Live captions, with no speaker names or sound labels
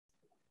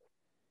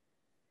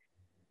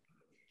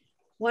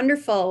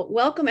Wonderful.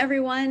 Welcome,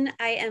 everyone.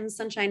 I am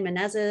Sunshine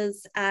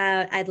Menezes.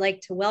 I'd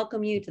like to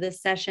welcome you to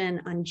this session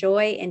on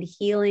Joy and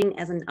Healing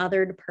as an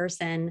Othered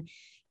Person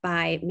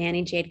by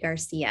Mani-Jade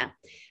Garcia.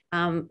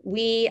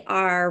 We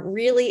are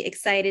really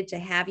excited to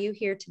have you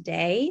here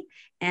today.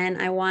 And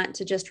I want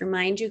to just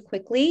remind you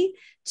quickly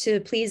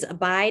to please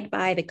abide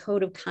by the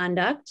code of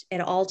conduct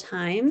at all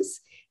times.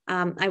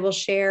 I will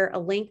share a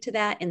link to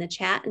that in the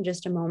chat in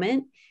just a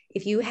moment.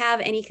 If you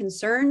have any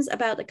concerns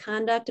about the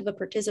conduct of a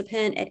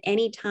participant at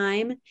any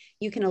time,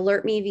 you can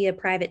alert me via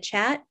private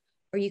chat,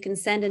 or you can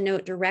send a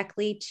note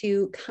directly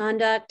to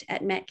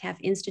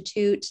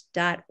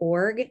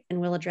conduct@metcalfinstitute.org, and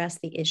we'll address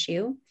the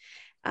issue.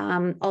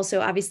 Also,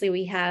 obviously,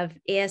 we have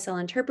ASL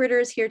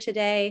interpreters here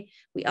today.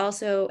 We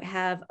also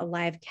have a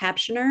live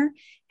captioner,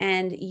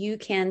 and you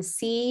can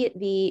see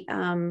the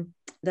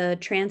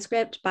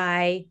transcript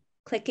by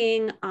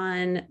clicking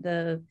on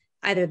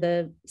either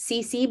the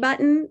CC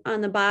button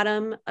on the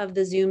bottom of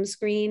the Zoom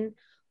screen,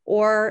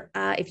 or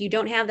if you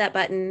don't have that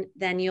button,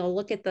 then you'll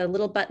look at the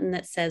little button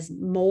that says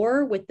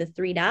More with the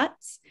 3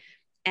 dots,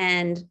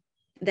 and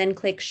then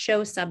click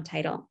Show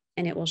Subtitle,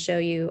 and it will show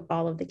you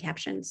all of the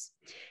captions.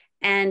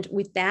 And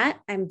with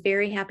that, I'm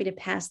very happy to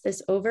pass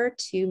this over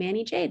to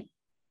Mani-Jade.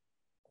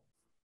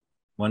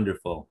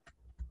 Wonderful.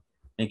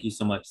 Thank you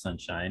so much,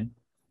 Sunshine.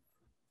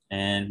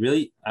 And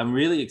really, I'm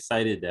really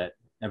excited that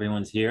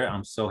everyone's here.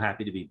 I'm so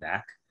happy to be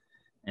back.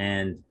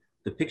 And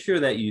the picture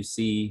that you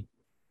see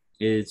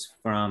is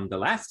from the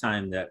last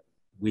time that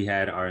we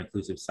had our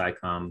Inclusive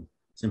SciComm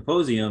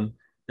Symposium.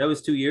 That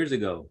was 2 years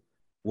ago.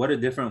 What a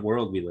different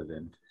world we live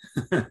in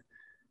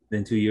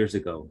than 2 years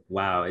ago.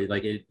 Wow,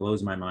 it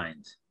blows my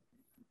mind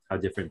how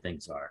different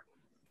things are.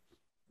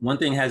 One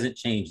thing hasn't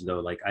changed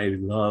though. I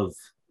love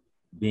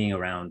being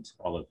around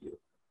all of you.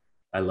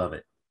 I love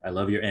it. I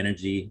love your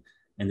energy.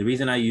 And the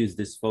reason I use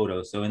this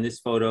photo, so in this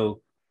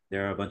photo,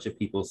 there are a bunch of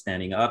people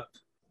standing up,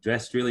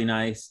 dressed really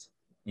nice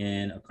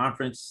in a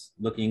conference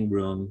looking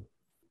room,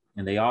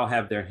 and they all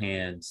have their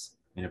hands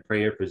in a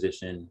prayer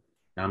position,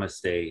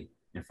 namaste,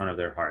 in front of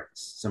their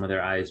hearts. Some of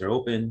their eyes are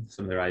open,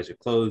 some of their eyes are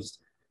closed.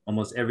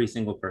 Almost every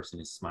single person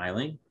is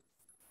smiling.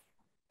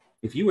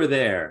 If you were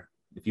there,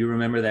 if you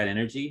remember that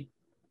energy,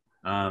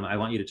 I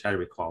want you to try to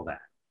recall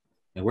that.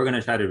 And we're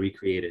gonna try to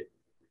recreate it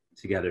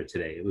together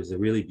today. It was a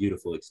really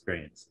beautiful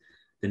experience.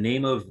 The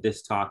name of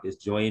this talk is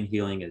Joy and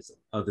Healing as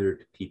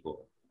Othered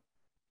People.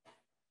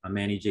 I'm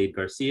Mani-Jade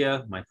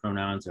Garcia. My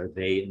pronouns are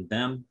they and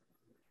them.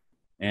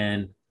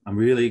 And I'm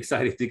really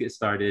excited to get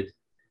started.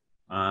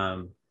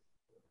 In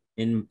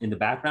the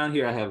background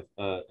here, I have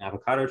an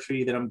avocado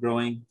tree that I'm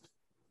growing.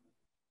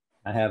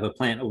 I have a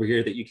plant over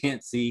here that you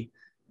can't see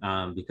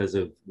because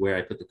of where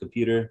I put the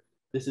computer.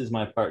 This is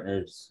my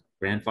partner's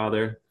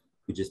grandfather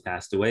who just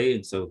passed away.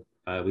 And so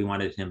we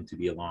wanted him to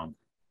be along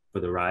for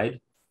the ride.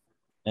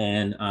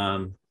 And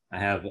I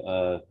have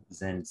a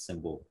Zen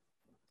symbol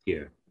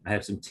here. I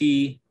have some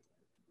tea.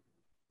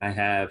 I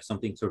have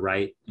something to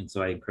write, and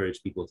so I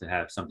encourage people to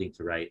have something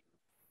to write,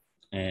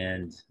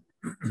 and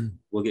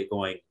we'll get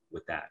going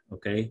with that,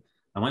 okay?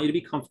 I want you to be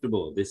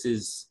comfortable.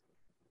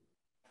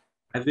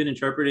 I've been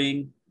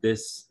interpreting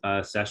this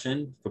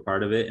session for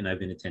part of it, and I've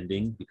been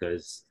attending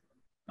because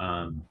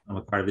I'm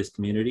a part of this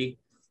community,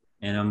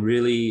 and I'm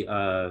really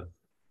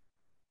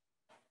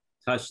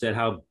touched at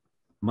how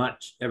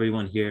much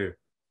everyone here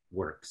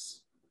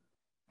works.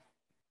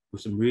 We're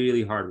some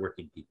really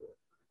hardworking people,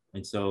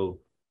 and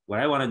so what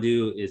I want to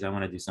do is I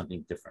want to do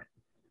something different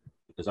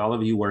because all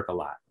of you work a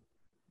lot.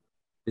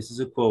 This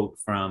is a quote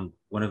from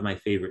one of my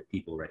favorite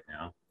people right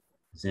now,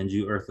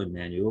 Zenju Earthland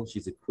Emmanuel.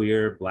 She's a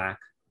queer Black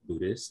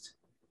Buddhist.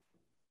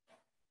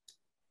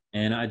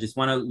 And I just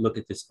want to look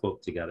at this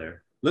quote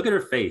together. Look at her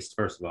face,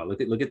 first of all.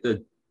 Look at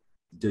the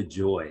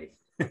joy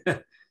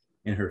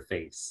in her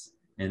face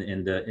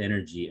and the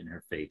energy in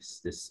her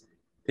face. This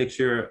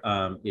picture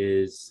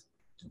is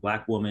a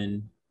Black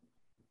woman,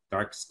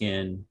 dark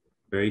skin,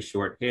 very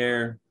short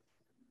hair.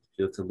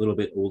 She looks a little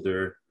bit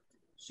older.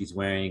 She's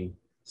wearing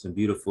some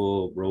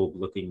beautiful robe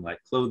looking like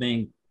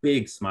clothing,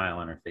 big smile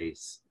on her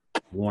face,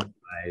 warm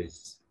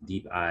eyes,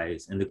 deep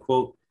eyes. And the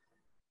quote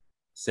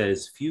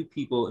says, "Few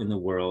people in the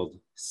world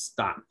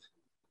stop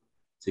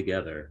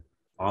together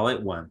all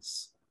at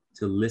once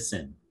to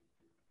listen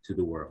to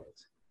the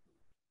world."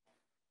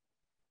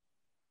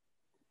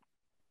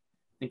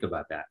 Think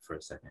about that for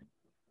a second.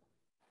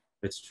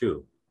 It's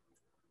true.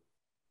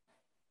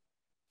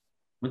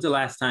 When's the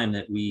last time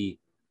that we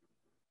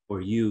or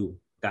you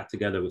got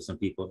together with some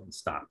people and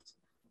stopped?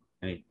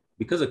 I mean,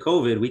 because of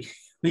COVID, we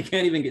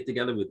can't even get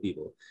together with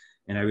people.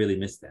 And I really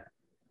miss that,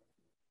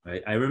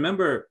 right? I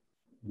remember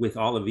with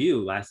all of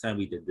you, last time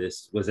we did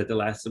this was at the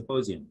last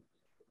symposium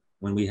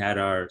when we had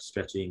our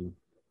stretching,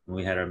 when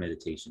we had our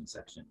meditation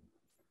section.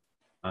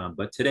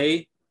 But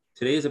today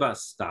is about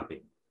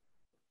stopping.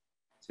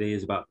 Today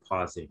is about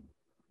pausing,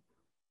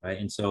 right?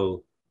 And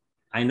so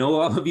I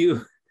know all of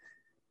you,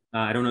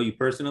 I don't know you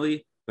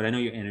personally, but I know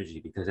your energy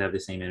because I have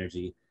the same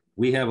energy.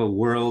 We have a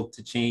world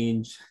to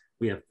change.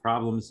 We have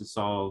problems to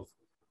solve,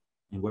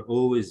 and we're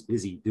always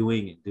busy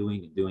doing and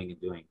doing and doing and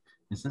doing.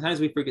 And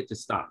sometimes we forget to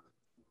stop.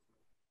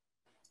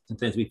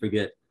 Sometimes we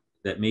forget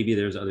that maybe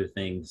there's other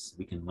things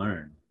we can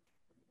learn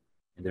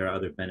and there are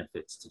other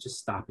benefits to just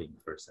stopping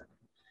for a second.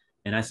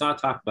 And I saw a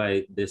talk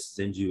by this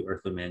Zenju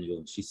Emmanuel,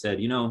 and she said,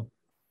 you know,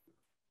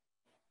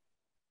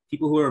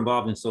 people who are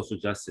involved in social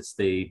justice,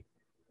 they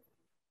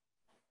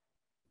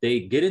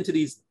get into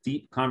these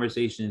deep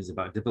conversations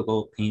about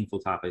difficult, painful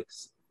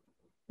topics,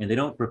 and they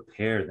don't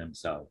prepare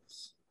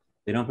themselves.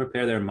 They don't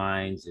prepare their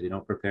minds, they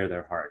don't prepare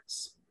their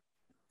hearts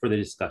for the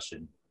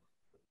discussion.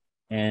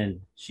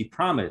 And she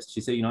promised, she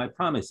said, you know, I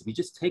promise if you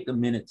just take a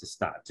minute to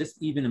stop,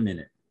 just even a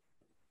minute,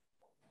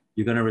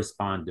 you're going to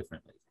respond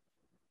differently.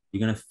 You're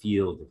going to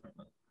feel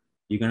differently.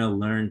 You're going to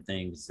learn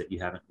things that you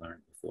haven't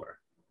learned before.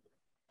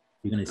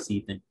 You're going to see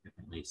things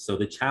differently. So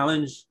the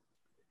challenge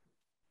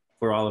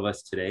for all of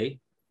us today,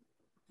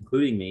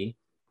 including me,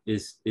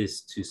 is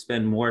to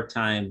spend more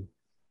time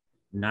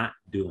not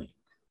doing,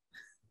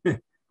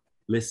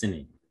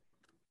 listening,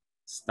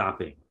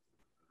 stopping.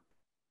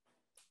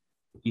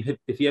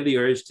 If you have the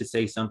urge to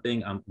say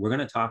something, we're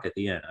going to talk at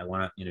the end. I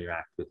want to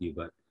interact with you,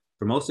 but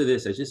for most of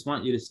this, I just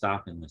want you to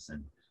stop and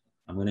listen.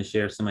 I'm going to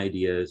share some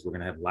ideas. We're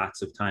going to have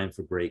lots of time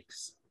for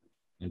breaks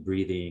and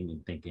breathing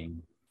and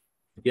thinking.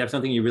 If you have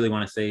something you really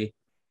want to say,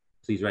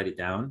 please write it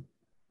down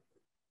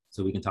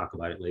so we can talk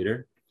about it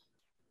later.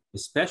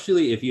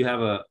 Especially if you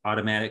have an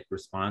automatic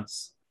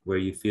response where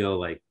you feel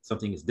like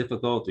something is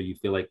difficult or you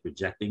feel like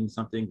rejecting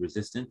something,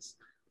 resistance,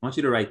 I want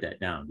you to write that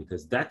down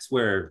because that's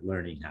where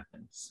learning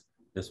happens.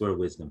 That's where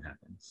wisdom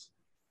happens.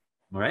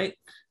 All right,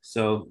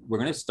 so we're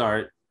going to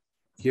start.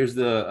 Here's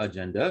the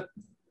agenda.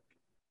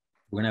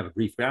 We're going to have a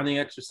brief grounding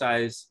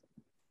exercise.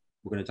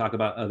 We're going to talk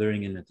about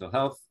othering and mental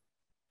health.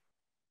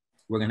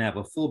 We're going to have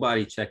a full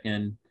body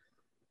check-in.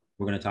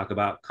 We're going to talk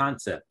about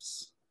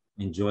concepts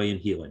in joy and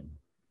healing.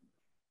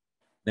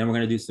 Then we're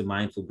going to do some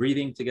mindful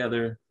breathing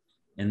together.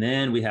 And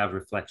then we have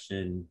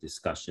reflection,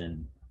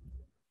 discussion,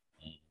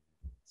 and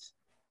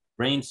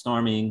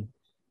brainstorming.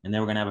 And then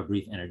we're going to have a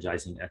brief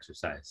energizing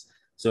exercise.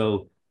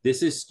 So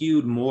this is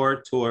skewed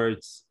more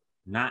towards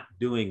not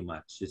doing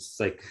much. It's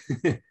like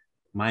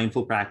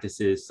mindful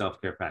practices,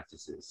 self-care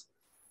practices.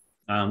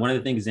 One of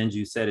the things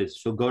Zenju said is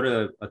she'll go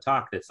to a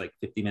talk that's like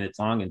 50 minutes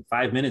long and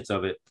 5 minutes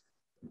of it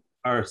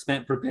are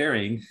spent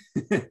preparing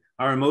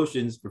our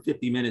emotions for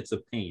 50 minutes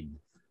of pain,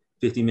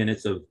 50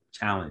 minutes of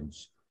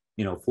challenge,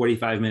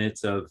 45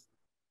 minutes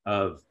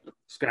of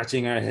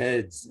scratching our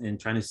heads and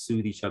trying to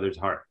soothe each other's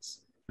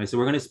hearts. Right? So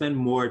we're going to spend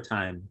more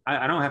time.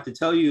 I don't have to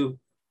tell you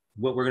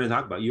what we're going to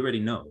talk about. You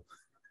already know.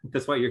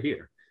 That's why you're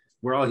here.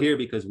 We're all here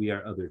because we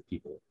are other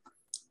people.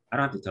 I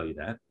don't have to tell you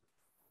that.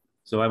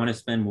 So I want to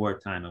spend more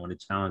time. I want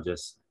to challenge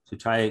us to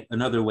try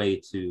another way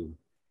to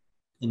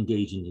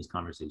engage in these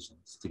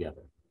conversations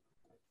together.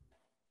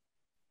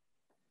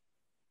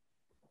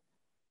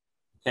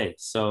 Okay,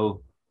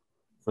 so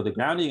for the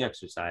grounding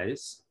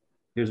exercise,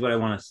 here's what I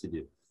want us to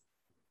do.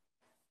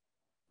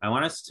 I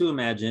want us to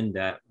imagine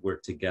that we're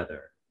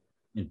together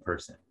in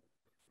person,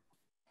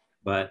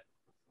 but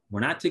we're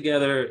not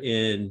together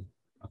in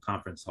a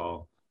conference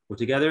hall. We're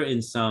together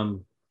in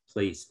some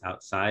place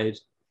outside.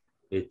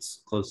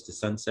 It's close to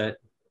sunset.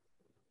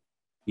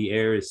 The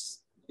air is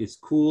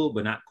cool,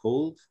 but not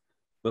cold,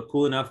 but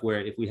cool enough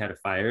where if we had a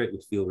fire, it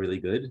would feel really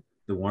good,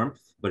 the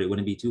warmth, but it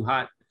wouldn't be too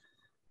hot.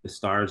 The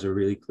stars are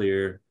really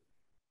clear.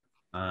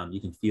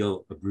 You can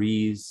feel a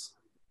breeze.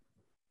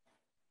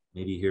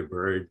 Maybe you hear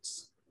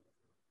birds.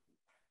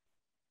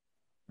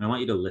 And I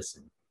want you to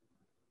listen.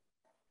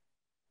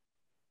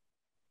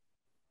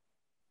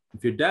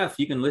 If you're deaf,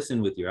 you can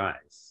listen with your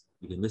eyes.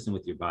 You can listen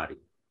with your body.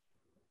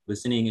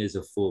 Listening is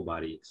a full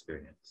body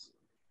experience.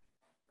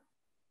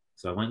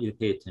 So I want you to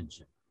pay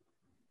attention.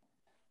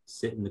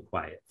 Sit in the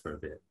quiet for a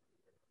bit.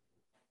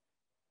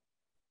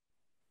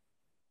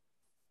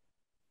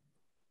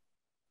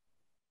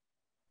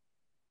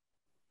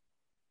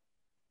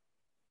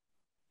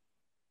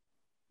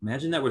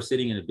 Imagine that we're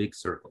sitting in a big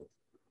circle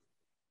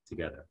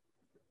together.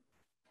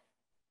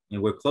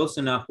 And we're close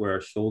enough where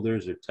our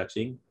shoulders are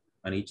touching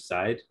on each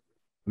side.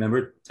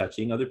 Remember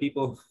touching other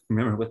people?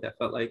 Remember what that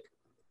felt like?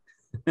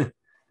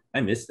 I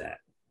miss that,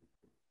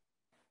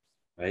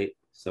 right?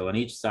 So on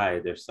each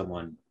side, there's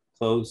someone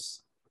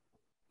close.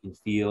 You can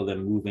feel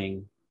them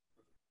moving.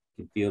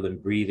 You can feel them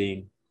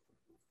breathing.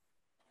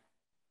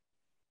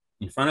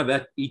 In front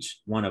of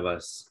each one of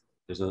us,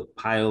 there's a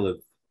pile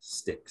of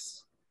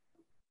sticks.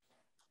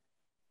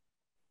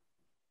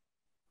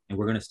 And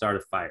we're going to start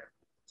a fire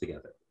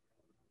together.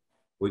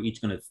 We're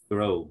each going to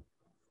throw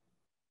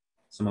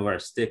some of our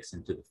sticks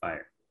into the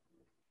fire.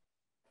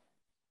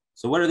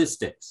 So what are the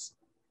sticks?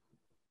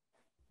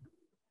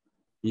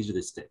 These are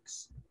the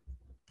sticks.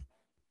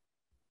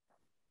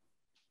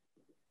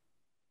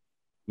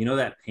 You know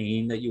that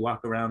pain that you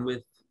walk around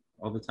with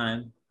all the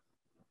time?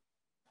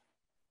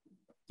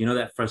 You know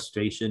that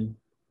frustration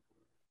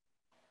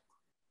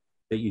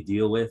that you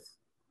deal with?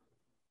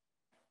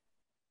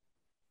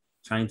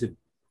 Trying to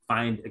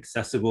find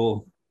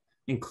accessible,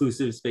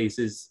 inclusive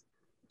spaces,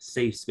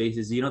 safe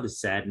spaces. You know the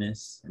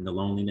sadness and the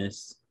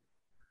loneliness.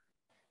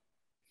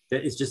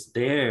 that is just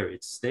there.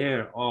 It's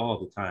there all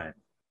the time.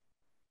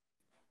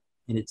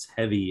 And it's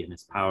heavy and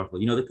it's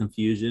powerful. You know, the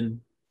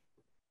confusion,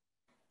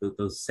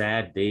 those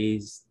sad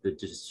days, the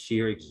just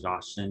sheer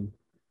exhaustion.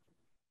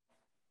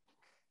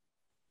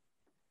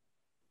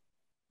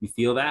 You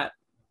feel that?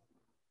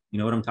 You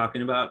know what I'm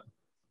talking about?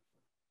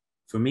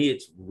 For me,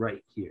 it's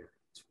right here.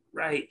 It's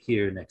right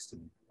here next to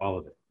me, all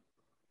of it.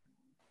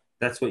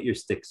 That's what your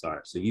sticks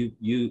are. So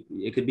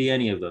it could be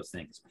any of those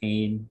things: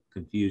 pain,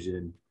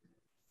 confusion,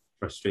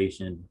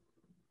 frustration,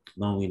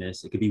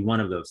 loneliness. It could be one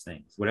of those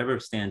things, whatever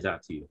stands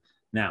out to you.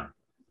 Now,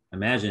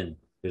 imagine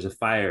there's a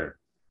fire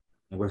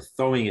and we're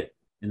throwing it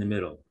in the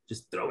middle.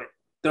 Just throw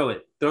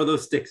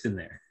those sticks in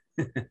there.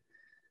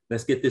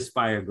 Let's get this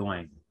fire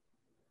going.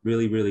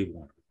 Really, really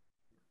warm.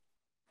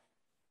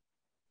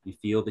 You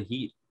feel the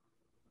heat.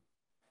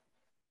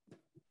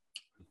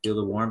 You feel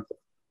the warmth.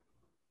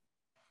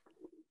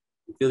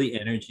 You feel the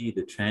energy,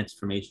 the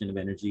transformation of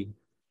energy.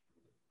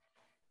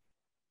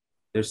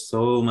 There's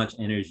so much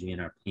energy in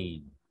our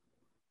pain.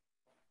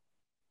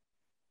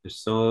 There's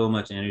so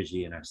much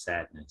energy in our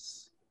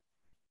sadness.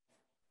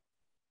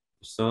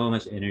 There's so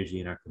much energy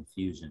in our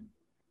confusion.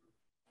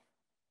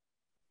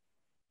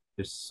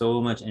 There's so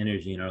much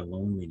energy in our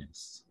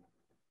loneliness,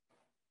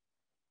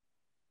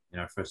 in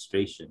our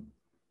frustration.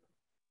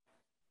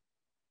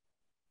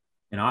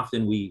 And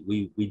often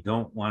we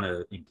don't want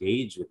to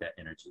engage with that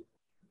energy.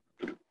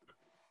 And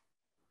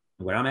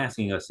what I'm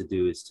asking us to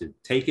do is to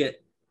take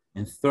it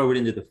and throw it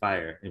into the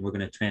fire, and we're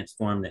going to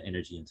transform the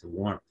energy into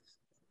warmth.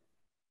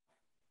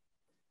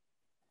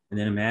 And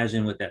then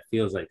imagine what that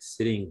feels like,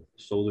 sitting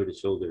shoulder to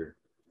shoulder,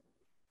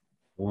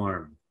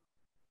 warm.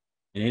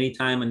 And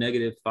anytime a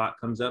negative thought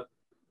comes up,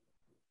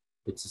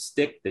 it's a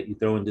stick that you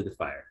throw into the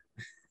fire.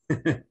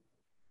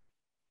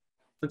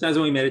 Sometimes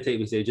when we meditate,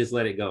 we say, just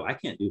let it go. I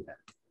can't do that.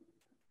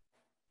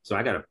 So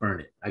I got to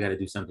burn it. I got to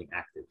do something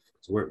active.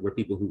 So we're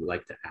people who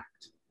like to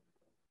act.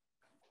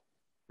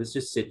 Let's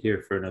just sit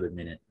here for another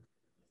minute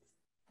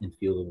and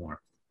feel the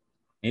warmth.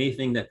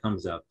 Anything that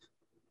comes up,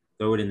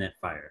 throw it in that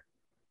fire.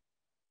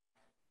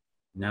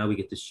 Now we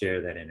get to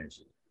share that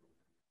energy.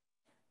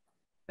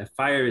 That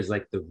fire is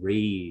like the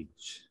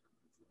rage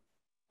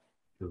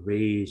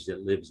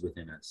that lives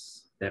within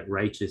us, that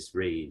righteous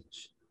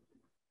rage.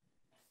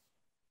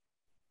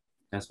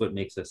 That's what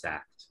makes us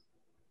act.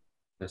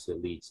 That's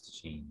what leads to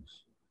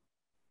change.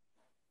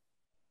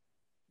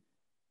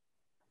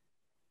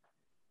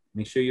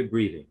 Make sure you're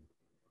breathing.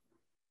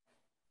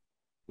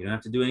 You don't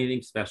have to do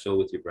anything special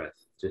with your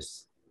breath.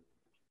 Just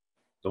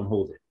don't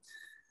hold it.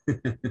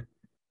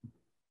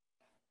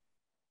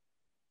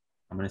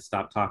 I'm going to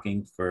stop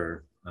talking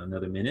for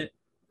another minute.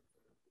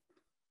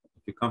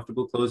 If you're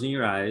comfortable closing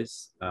your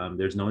eyes,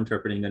 there's no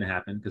interpreting going to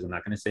happen because I'm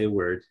not going to say a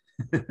word.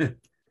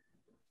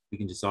 We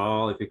can just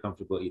all, if you're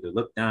comfortable, either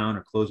look down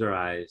or close our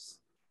eyes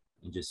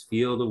and just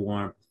feel the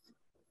warmth,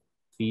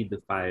 feed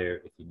the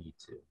fire if you need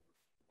to.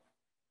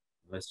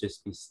 Let's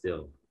just be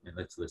still and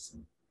let's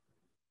listen.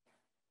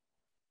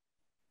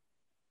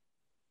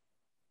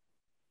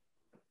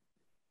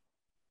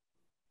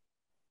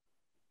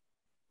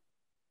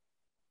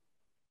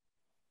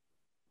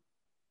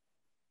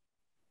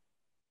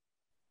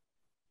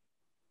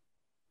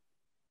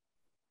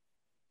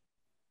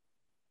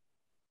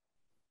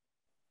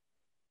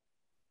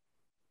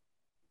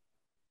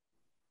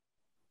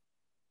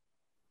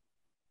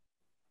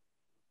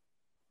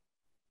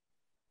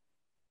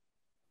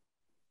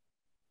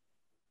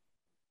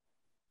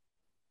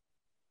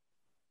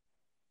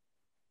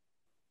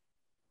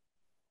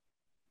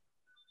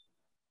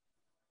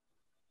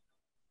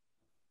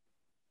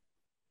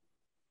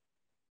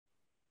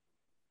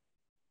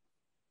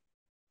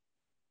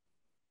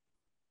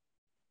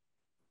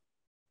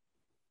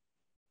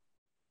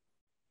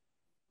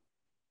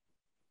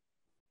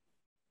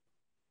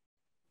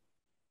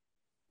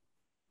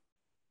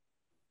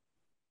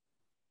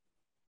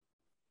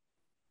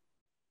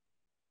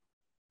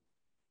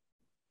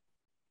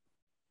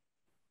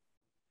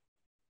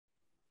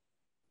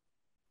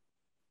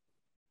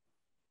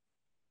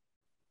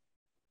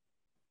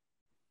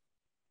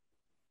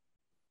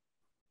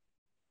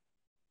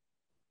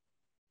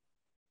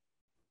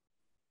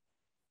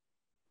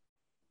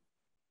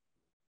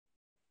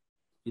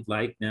 If you'd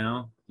like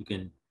now, you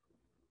can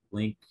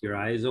blink your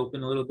eyes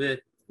open a little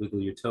bit,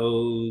 wiggle your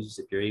toes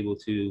if you're able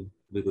to,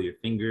 wiggle your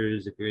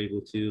fingers if you're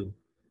able to.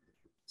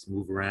 Just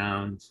move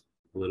around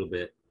a little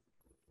bit.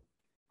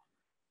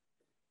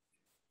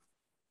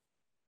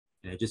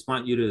 And I just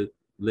want you to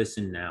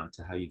listen now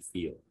to how you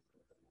feel.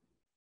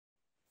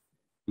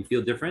 You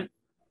feel different?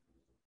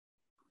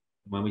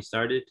 When we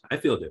started, I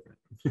feel different.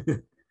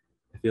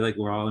 I feel like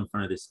we're all in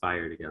front of this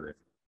fire together.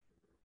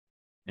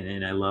 And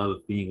then I love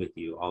being with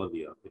you, all of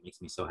you. It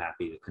makes me so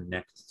happy to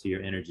connect to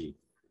your energy.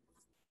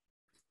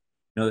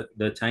 You know,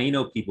 the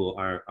Taino people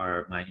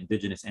are my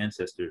indigenous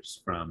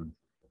ancestors from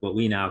what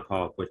we now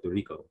call Puerto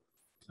Rico.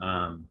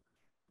 And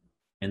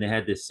they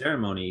had this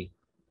ceremony.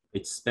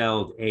 It's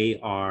spelled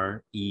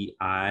A-R-E-I-T-O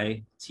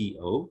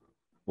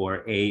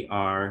or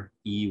A-R-E-Y-T-O,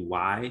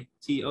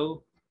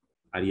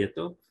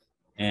 Arieto.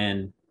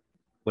 And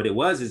what it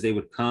was is they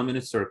would come in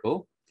a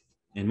circle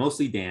and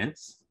mostly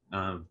dance.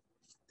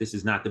 This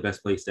is not the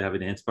best place to have a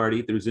dance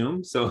party through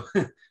Zoom. So,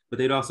 but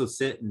they'd also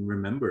sit and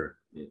remember.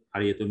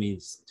 Arieto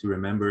means to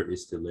remember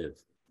is to live.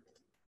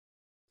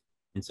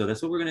 And so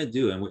that's what we're gonna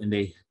do. And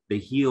they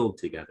healed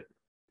together,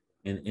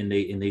 and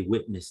they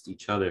witnessed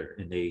each other,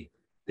 and they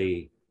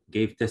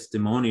gave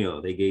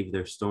testimonial, they gave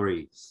their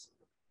stories,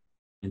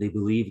 and they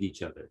believed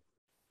each other,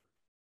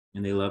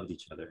 and they loved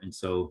each other. And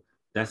so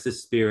that's the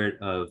spirit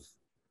of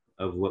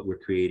what we're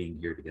creating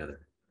here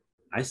together.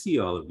 I see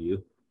all of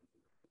you.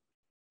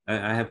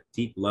 I have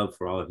deep love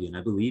for all of you, and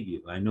I believe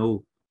you. I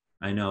know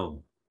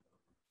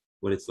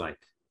what it's like.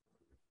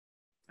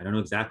 I don't know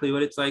exactly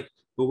what it's like,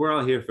 but we're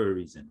all here for a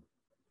reason.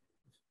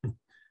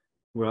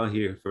 We're all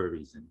here for a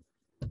reason.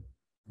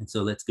 And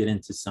so let's get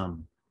into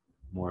some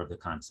more of the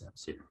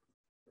concepts here.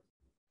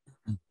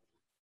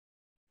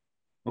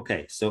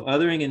 Okay, so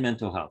othering in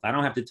mental health. I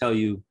don't have to tell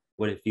you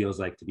what it feels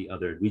like to be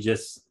othered. We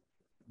just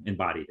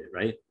embodied it,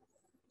 right?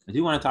 I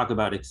do want to talk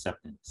about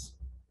acceptance.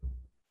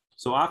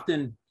 So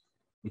often,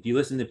 if you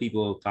listen to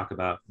people talk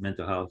about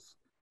mental health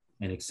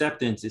and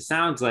acceptance, it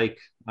sounds like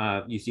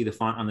you see the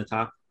font on the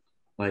top,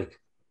 like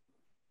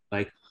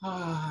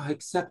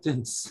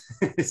acceptance.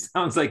 It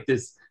sounds like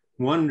this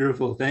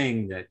wonderful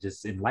thing that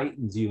just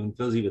enlightens you and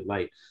fills you with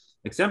light.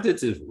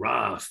 Acceptance is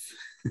rough.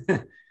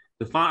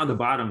 The font on the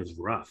bottom is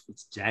rough.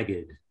 It's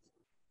jagged.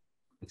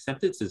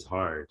 Acceptance is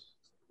hard.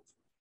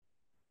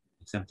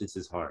 Acceptance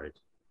is hard.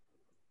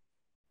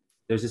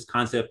 There's this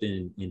concept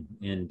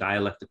in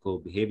dialectical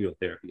behavioral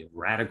therapy of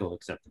radical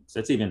acceptance.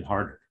 That's even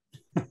harder.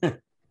 And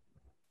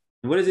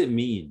what does it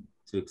mean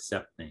to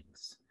accept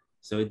things?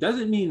 So it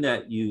doesn't mean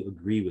that you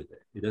agree with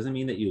it. It doesn't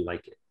mean that you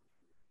like it.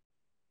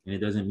 And it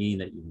doesn't mean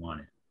that you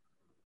want it.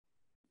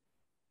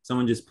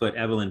 Someone just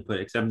Evelyn put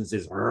acceptance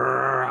is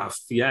rough.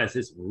 Yes,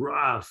 it's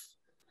rough.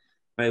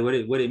 Right?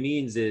 What it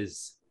means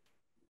is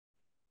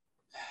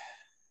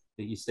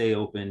that you stay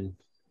open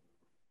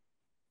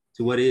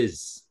to what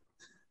is,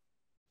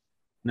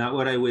 not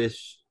what I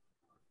wish,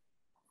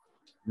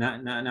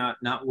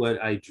 not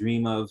what I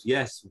dream of.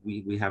 Yes,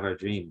 we have our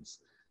dreams,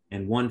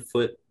 and one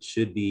foot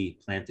should be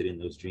planted in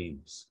those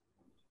dreams.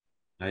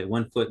 Right?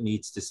 One foot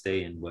needs to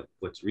stay in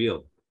what's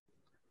real,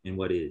 in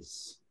what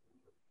is,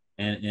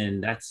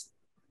 and that's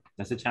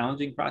a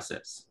challenging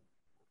process.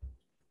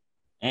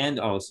 And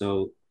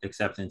also,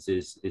 acceptance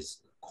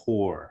is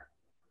core,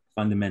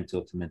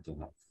 fundamental to mental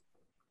health,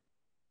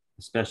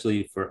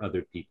 especially for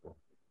other people.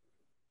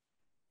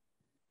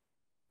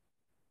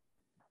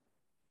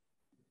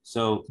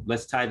 So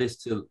let's tie this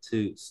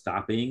to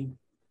stopping,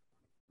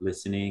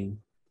 listening,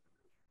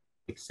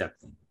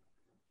 accepting.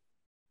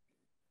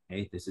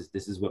 Okay, this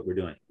is what we're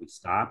doing. We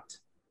stopped,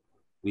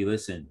 we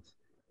listened.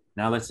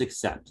 Now let's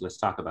accept. Let's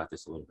talk about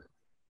this a little bit.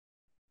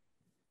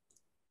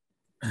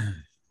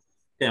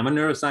 Okay, I'm a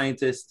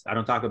neuroscientist. I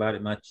don't talk about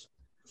it much,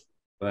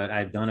 but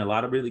I've done a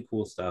lot of really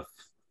cool stuff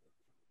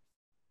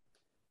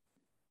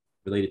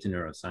related to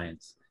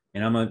neuroscience.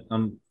 And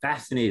I'm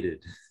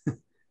fascinated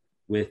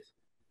with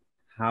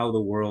how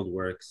the world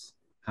works,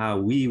 how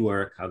we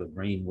work, how the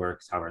brain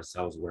works, how our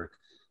cells work.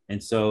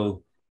 And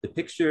so the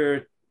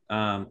picture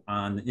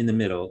in the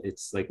middle,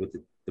 it's like with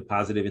the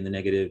positive and the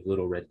negative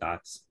little red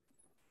dots.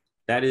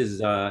 That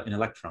is an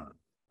electron,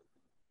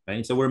 right?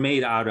 And so we're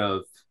made out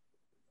of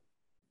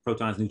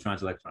protons,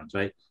 neutrons, electrons,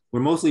 right? We're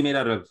mostly made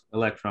out of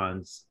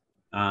electrons.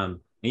 And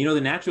you know,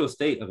 the natural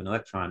state of an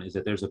electron is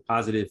that there's a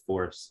positive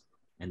force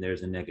and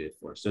there's a negative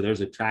force. So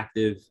there's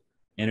attractive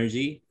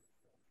energy,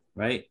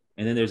 right?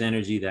 And then there's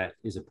energy that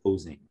is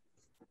opposing.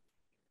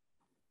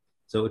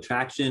 So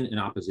attraction and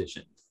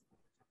opposition.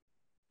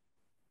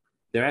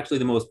 They're actually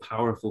the most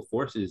powerful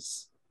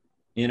forces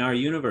in our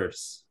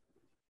universe.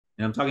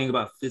 And I'm talking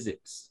about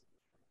physics,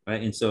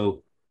 right? And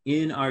so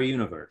in our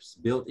universe,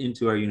 built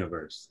into our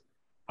universe,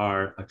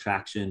 are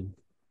attraction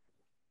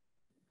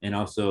and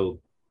also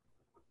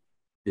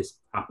this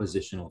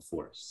oppositional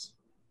force.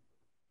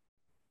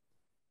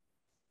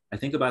 I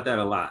think about that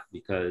a lot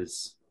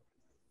because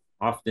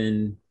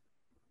often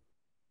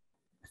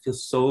I feel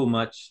so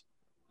much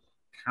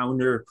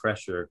counter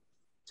pressure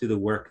to the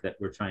work that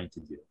we're trying to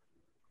do.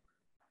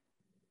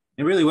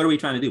 And really, what are we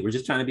trying to do? We're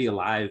just trying to be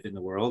alive in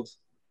the world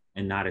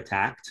and not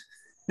attacked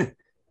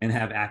and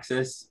have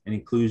access and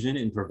inclusion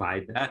and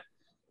provide that.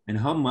 And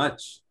how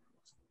much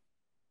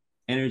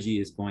energy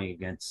is going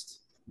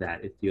against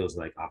that, it feels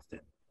like often.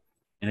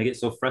 And I get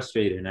so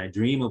frustrated and I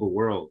dream of a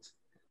world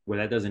where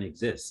that doesn't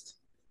exist.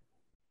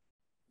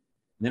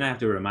 And then I have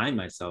to remind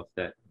myself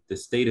that the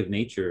state of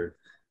nature,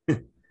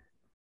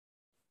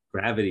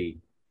 gravity,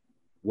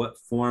 what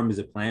forms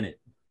a planet,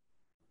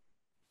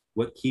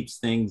 what keeps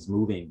things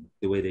moving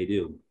the way they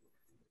do,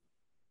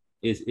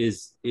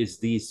 is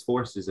these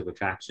forces of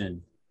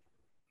attraction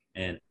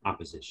and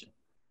opposition.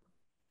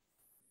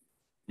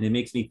 And it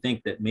makes me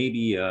think that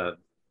maybe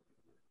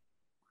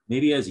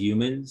as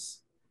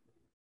humans,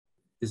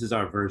 this is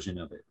our version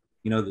of it.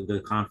 You know, the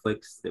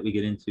conflicts that we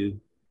get into,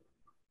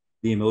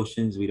 the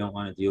emotions we don't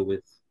want to deal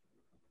with,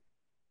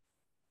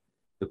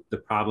 the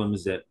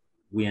problems that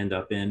we end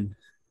up in,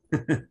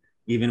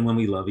 even when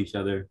we love each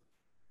other,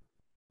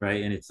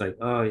 right? And it's like,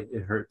 oh,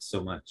 it hurts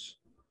so much,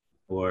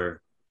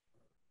 or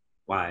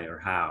why or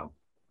how.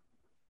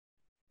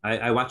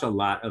 I watch a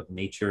lot of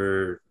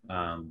nature,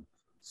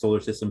 solar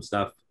system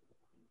stuff,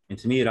 and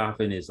to me, it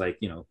often is like,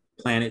 you know,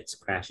 planets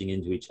crashing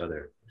into each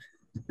other.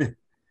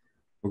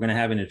 We're going to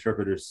have an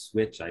interpreter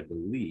switch, I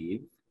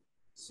believe,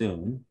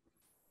 soon.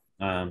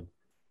 Um,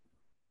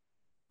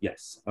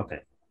 yes, okay.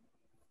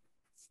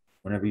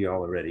 Whenever you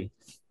all are ready.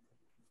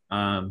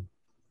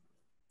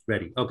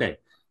 Ready. Okay.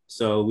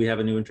 So we have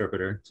a new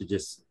interpreter to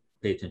just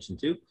pay attention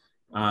to.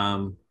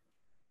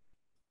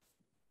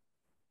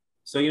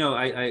 So, you know,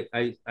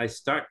 I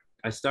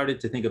started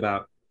to think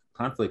about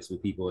conflicts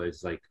with people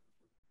as like,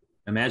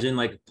 imagine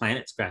like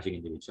planets crashing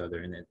into each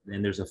other,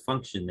 and there's a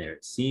function there.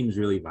 It seems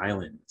really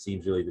violent, it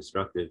seems really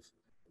destructive,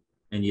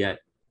 and yet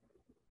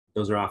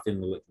those are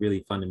often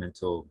really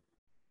fundamental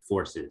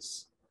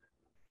forces.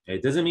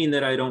 It doesn't mean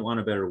that I don't want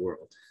a better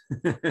world.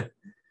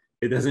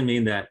 It doesn't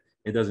mean that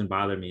it doesn't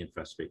bother me and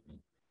frustrate me.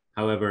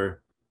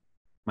 However,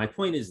 my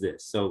point is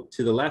this. So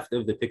to the left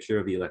of the picture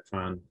of the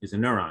electron is a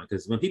neuron,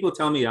 because when people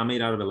tell me I'm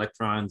made out of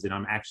electrons and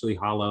I'm actually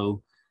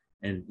hollow,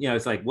 and you know,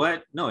 it's like,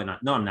 what? No,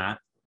 I'm not.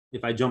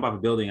 If I jump off a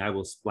building, I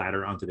will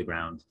splatter onto the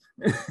ground.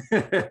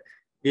 I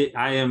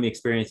am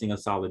experiencing a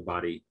solid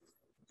body.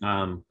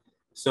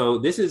 So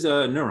this is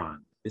a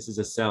neuron. This is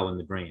a cell in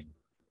the brain.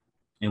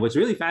 And what's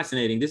really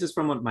fascinating, this is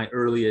from my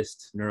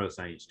earliest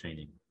neuroscience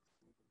training,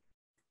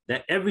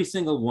 that every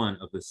single one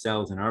of the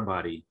cells in our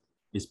body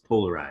is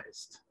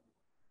polarized.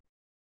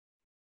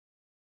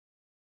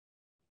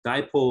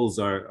 Dipoles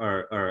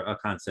are a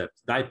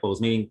concept.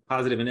 Dipoles meaning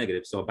positive and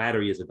negative. So a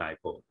battery is a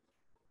dipole,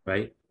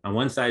 right? On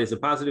one side is a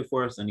positive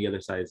force, on the other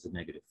side is a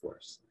negative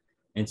force.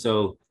 And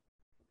so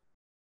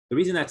the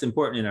reason that's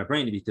important in our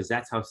brain is because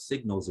that's how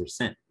signals are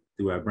sent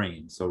through our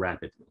brain so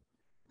rapidly.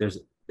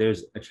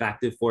 There's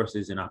attractive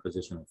forces and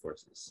oppositional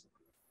forces.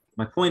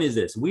 My point is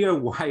this: we are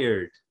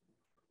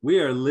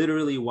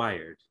literally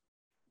wired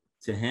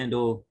to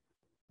handle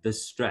the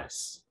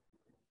stress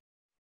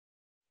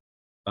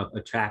of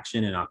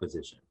attraction and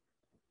opposition.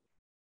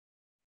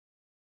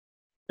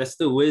 That's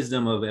the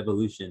wisdom of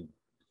evolution.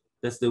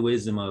 That's the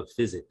wisdom of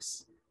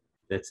physics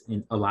that's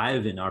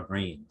alive in our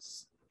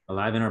brains,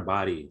 alive in our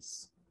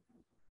bodies,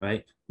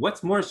 right?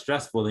 What's more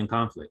stressful than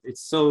conflict?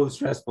 It's so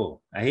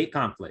stressful. I hate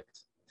conflict.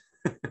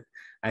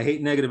 I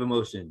hate negative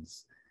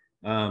emotions.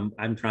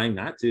 I'm trying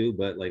not to,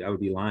 but like I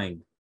would be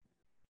lying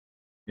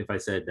if I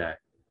said that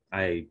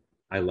I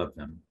love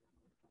them.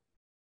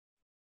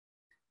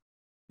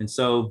 And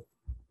so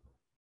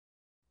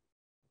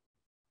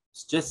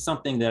it's just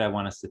something that I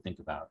want us to think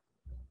about.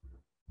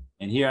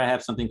 And here I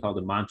have something called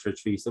a mantra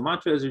tree. So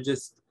mantras are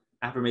just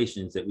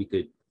affirmations that we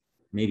could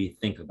maybe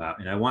think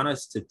about. And I want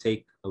us to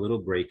take a little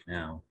break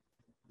now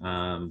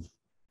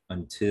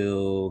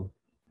until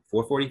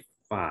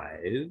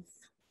 4:45.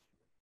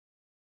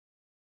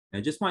 I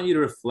just want you to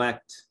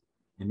reflect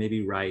and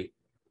maybe write,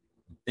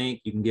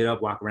 think. You can get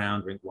up, walk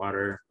around, drink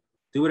water,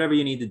 do whatever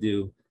you need to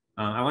do.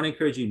 I want to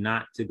encourage you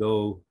not to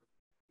go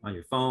on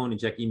your phone and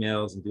check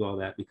emails and do all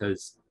that,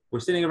 because we're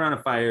sitting around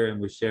a fire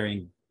and we're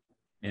sharing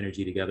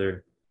energy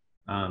together.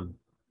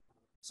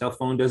 Cell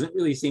phone doesn't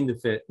really seem to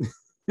fit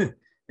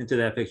into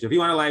that picture. If you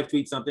want to live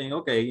tweet something,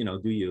 okay, you know,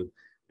 do you,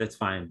 that's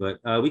fine. But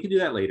we can do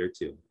that later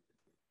too.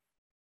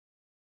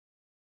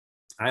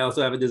 I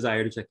also have a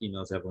desire to check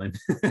emails, Evelyn.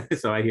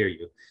 So I hear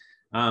you.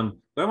 But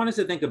I want us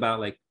to think about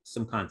like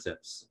some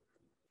concepts.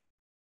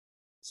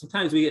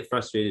 Sometimes we get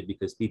frustrated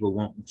because people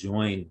won't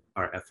join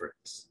our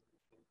efforts,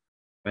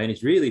 right? And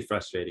it's really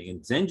frustrating. And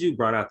Zenju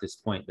brought out this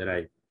point that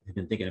I have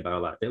been thinking about a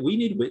lot, that we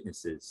need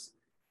witnesses.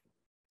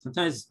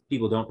 Sometimes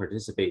people don't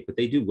participate, but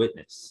they do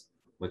witness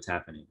what's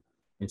happening.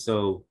 And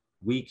so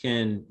we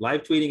can,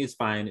 live tweeting is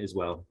fine as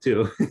well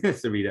too,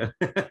 Sarita.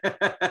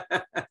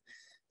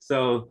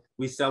 So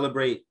we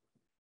celebrate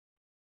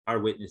our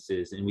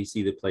witnesses and we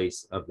see the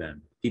place of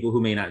them, people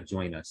who may not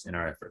join us in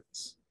our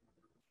efforts.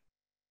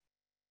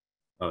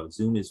 Oh,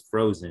 Zoom is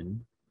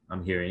frozen,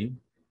 I'm hearing.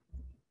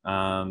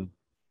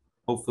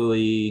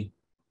 Hopefully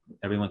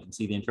everyone can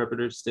see the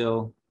interpreter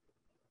still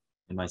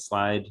in my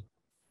slide.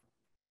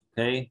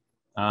 Okay.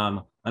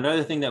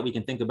 Another thing that we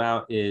can think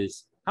about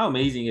is how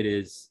amazing it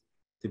is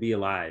to be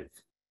alive,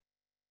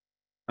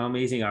 how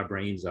amazing our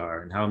brains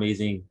are, and how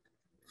amazing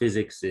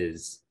physics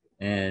is.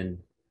 And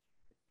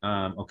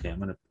okay, I'm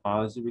gonna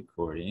pause the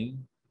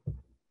recording.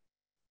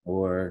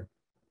 Or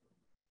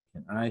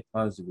can I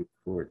pause the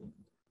recording?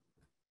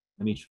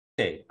 Let me try.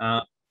 Okay,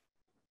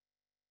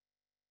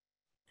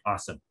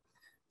 awesome.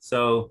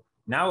 So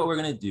now what we're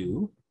gonna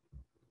do,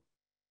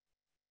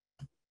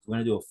 we're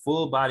gonna do a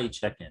full body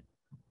check-in.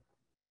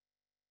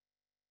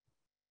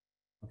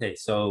 Okay,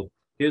 so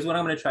here's what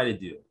I'm gonna try to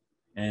do.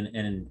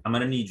 And I'm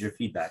gonna need your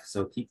feedback,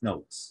 so keep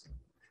notes.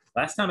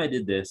 Last time I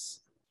did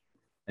this,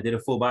 I did a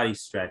full body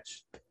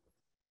stretch.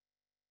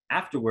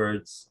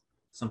 Afterwards,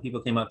 some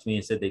people came up to me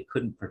and said they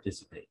couldn't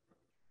participate.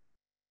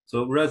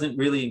 So it wasn't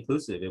really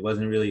inclusive. It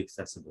wasn't really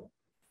accessible.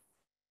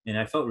 And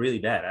I felt really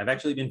bad. I've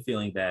actually been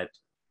feeling bad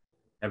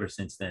ever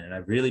since then. And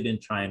I've really been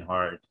trying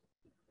hard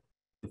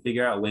to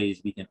figure out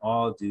ways we can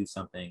all do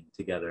something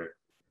together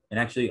and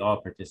actually all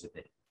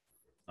participate.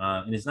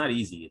 And it's not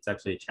easy. It's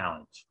actually a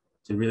challenge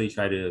to really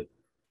try to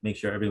make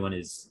sure everyone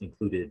is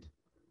included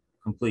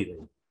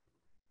completely.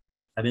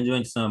 I've been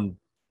doing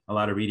a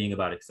lot of reading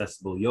about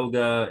accessible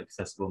yoga,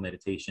 accessible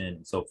meditation,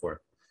 and so forth.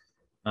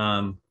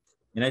 And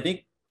I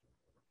think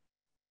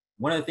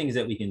one of the things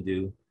that we can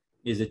do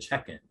is a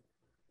check-in,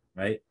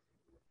 right?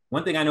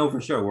 One thing I know for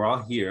sure, we're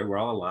all here, we're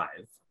all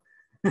alive.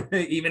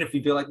 Even if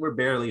we feel like we're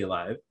barely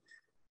alive,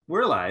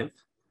 we're alive,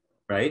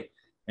 right?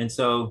 And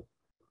so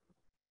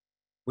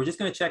we're just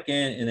gonna check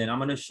in, and then I'm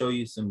gonna show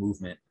you some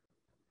movement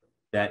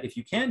that if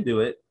you can do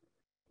it,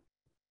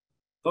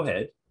 go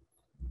ahead.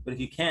 But if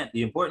you can't,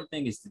 the important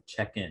thing is to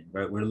check in,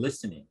 right? We're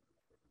listening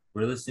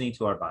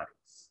to our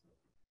bodies.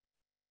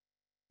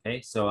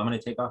 Okay, so I'm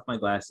gonna take off my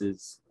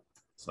glasses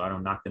so I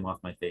don't knock them off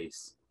my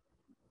face.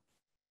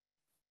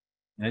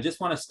 And I just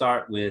wanna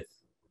start with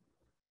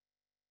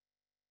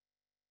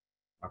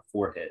our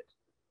forehead.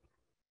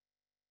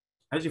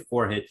 How does your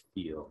forehead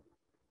feel?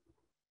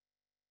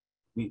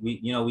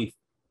 We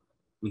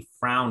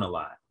frown a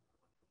lot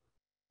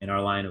in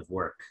our line of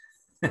work.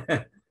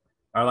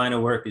 Our line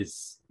of work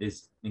is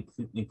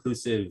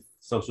inclusive,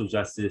 social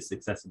justice,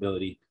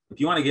 accessibility. If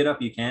you want to get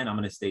up, you can. I'm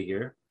going to stay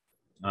here.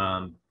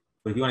 But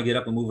if you want to get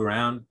up and move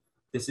around,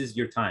 this is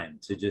your time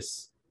to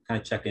just kind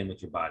of check in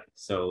with your body.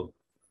 So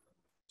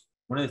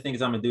one of the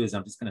things I'm going to do is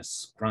I'm just going to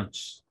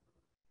scrunch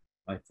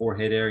my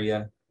forehead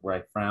area where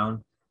I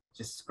frown.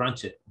 Just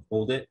scrunch it,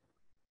 hold it.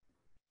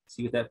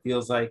 See what that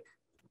feels like.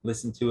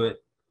 Listen to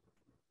it.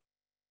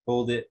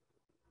 Hold it.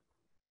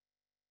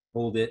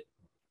 Hold it.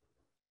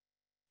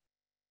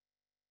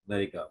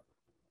 Let it go.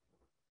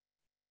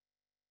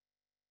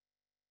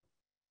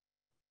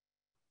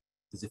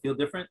 Does it feel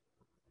different?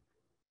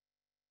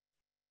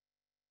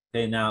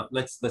 Okay, now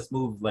let's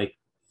move like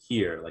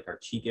here, like our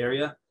cheek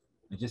area,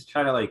 and just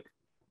try to like,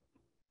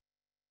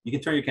 you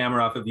can turn your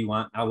camera off if you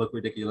want. I'll look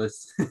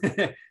ridiculous.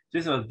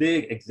 Just a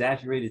big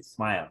exaggerated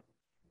smile.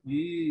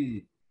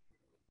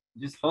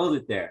 Just hold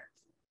it there.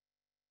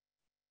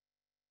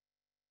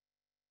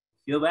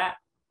 Feel that?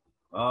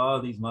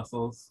 Oh, these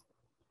muscles.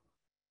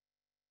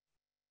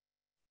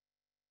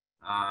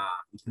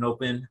 You can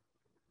open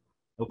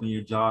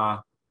your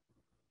jaw.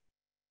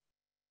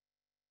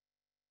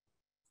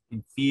 You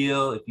can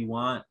feel, if you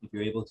want, if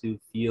you're able to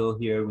feel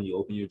here when you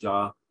open your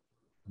jaw,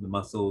 the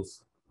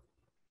muscles.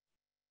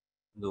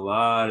 There's a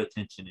lot of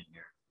tension in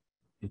here.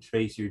 You can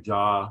trace your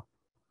jaw,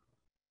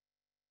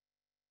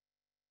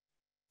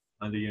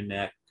 under your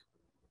neck,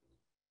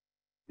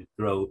 your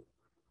throat.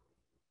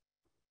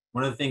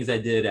 One of the things I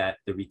did at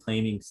the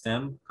Reclaiming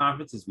STEM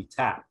conference is we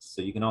tapped.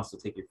 So you can also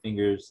take your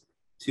fingers,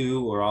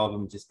 2 or all of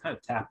them, just kind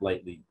of tap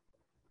lightly.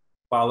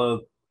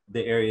 Follow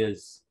the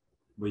areas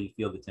where you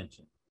feel the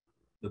tension,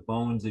 the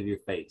bones of your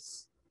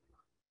face,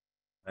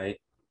 right?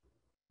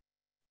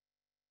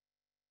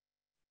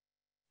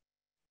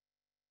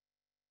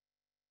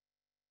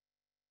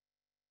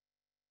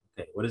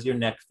 Okay, what does your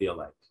neck feel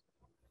like?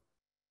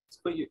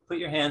 Just put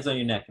your hands on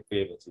your neck if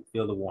you're able to.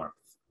 Feel the warmth.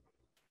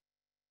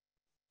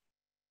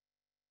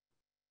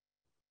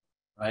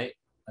 Right?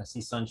 I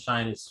see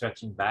sunshine is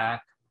stretching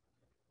back.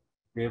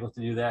 If you're able to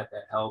do that,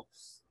 that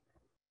helps.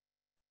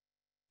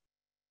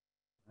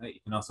 Right? You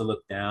can also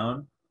look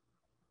down.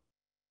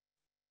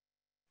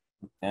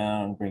 Look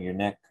down, bring your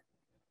neck.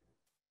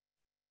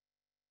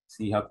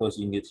 See how close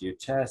you can get to your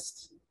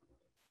chest.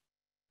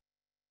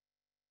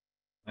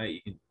 Right?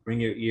 You can bring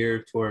your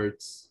ear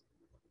towards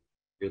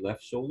your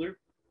left shoulder.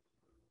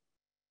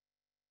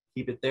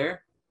 Keep it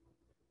there.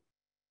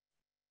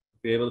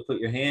 If you're able to put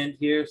your hand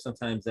here,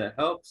 sometimes that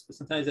helps, but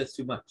sometimes that's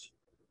too much.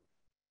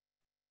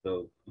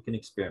 So you can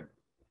experiment.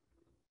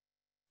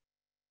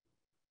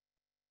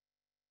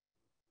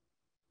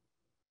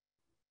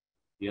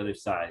 The other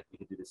side, you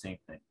can do the same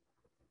thing.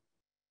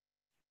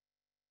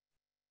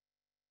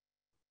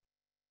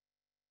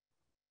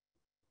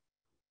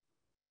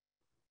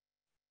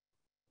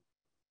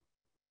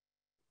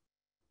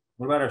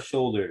 What about our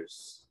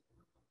shoulders?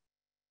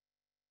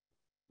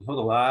 We hold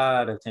a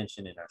lot of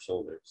tension in our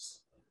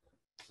shoulders.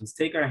 Let's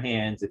take our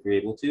hands, if you're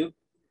able to.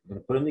 We're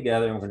gonna put them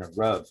together and we're gonna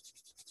rub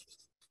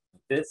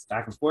like this,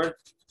 back and forth,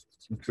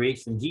 and create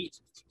some heat.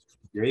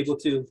 If you're able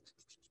to,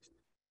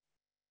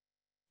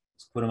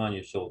 just put them on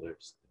your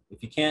shoulders.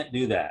 If you can't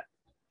do that,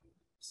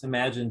 just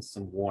imagine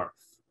some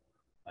warmth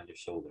on your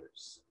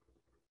shoulders.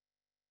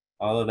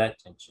 All of that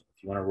tension.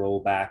 If you wanna roll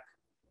back,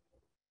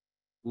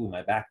 ooh,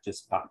 my back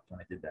just popped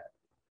when I did that.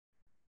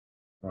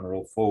 You wanna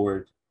roll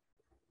forward.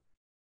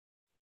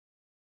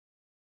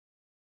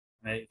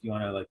 Right? If you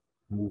wanna like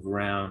move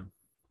around,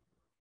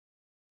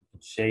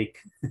 shake.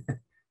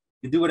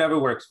 You do whatever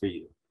works for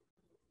you.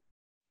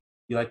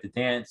 If you like to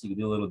dance, you can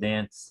do a little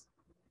dance.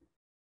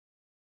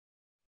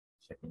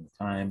 Checking the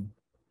time.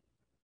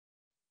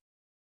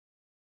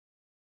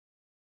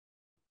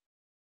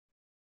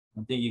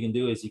 One thing you can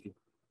do is you can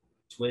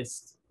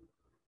twist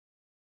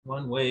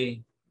one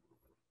way,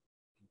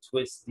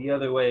 twist the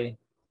other way.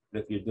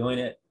 But if you're doing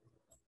it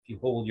If you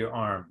hold your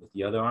arm with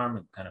the other arm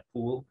and kind of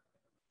pull,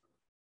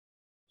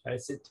 try to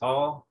sit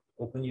tall,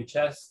 open your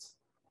chest.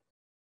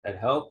 That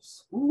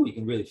helps. Ooh, you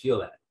can really feel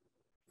that.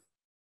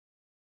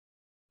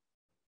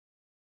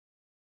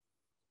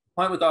 The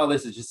point with all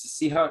this is just to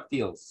see how it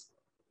feels.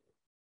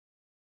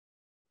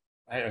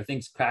 Right? Are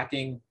things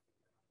cracking?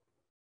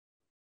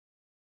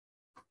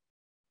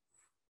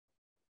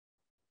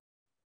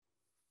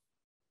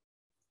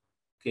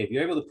 Okay, if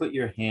you're able to put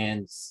your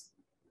hands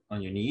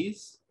on your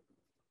knees,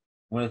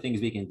 one of the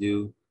things we can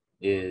do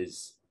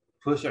is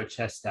push our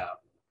chest out.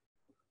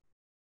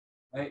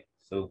 Right?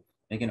 So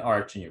make an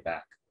arch in your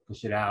back.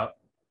 Push it out.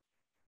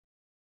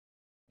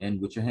 And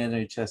with your hands on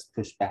your chest,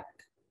 push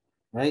back.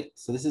 Right?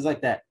 So this is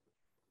like that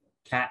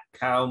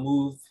cat-cow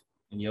move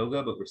in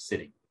yoga, but we're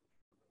sitting.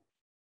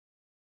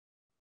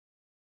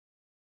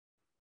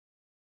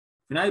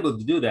 If you're not able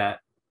to do that,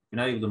 if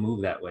you're not able to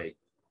move that way,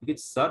 you could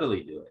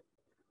subtly do it.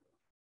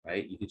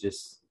 Right? You could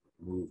just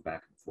move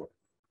back and forth.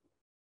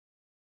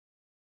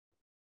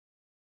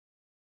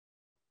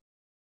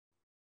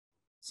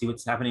 See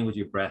what's happening with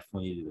your breath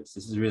when you do this.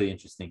 This is really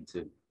interesting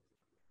to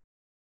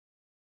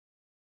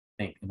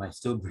think, am I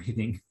still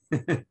breathing?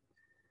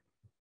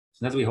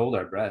 Sometimes we hold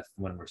our breath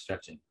when we're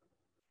stretching.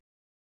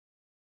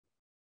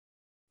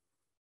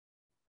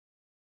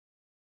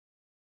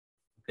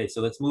 Okay,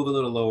 so let's move a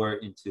little lower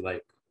into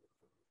like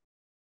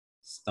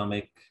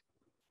stomach,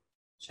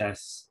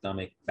 chest,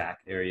 stomach, back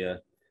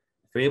area.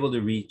 If you're able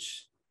to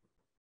reach,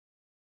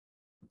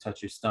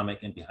 touch your stomach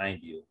and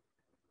behind you,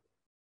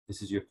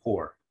 this is your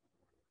core.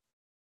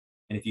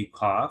 And if you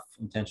cough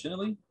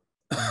intentionally,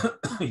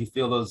 you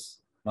feel those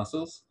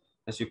muscles,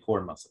 that's your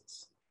core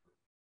muscles.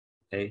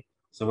 Okay,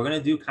 so we're gonna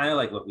do kind of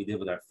like what we did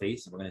with our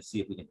face, and we're gonna see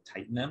if we can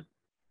tighten them.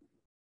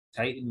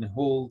 Tighten and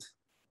hold,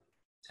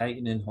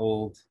 tighten and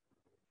hold,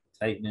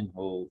 tighten and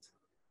hold,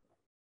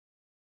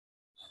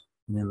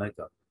 and then let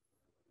go.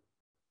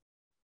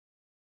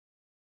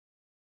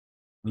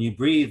 When you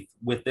breathe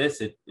with this,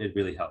 it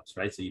really helps,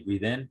 right? So you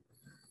breathe in,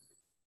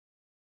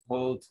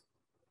 hold,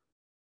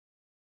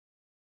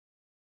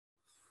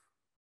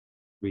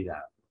 breathe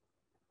out.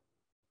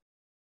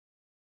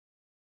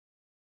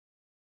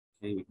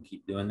 Okay, we can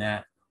keep doing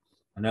that.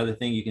 Another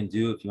thing you can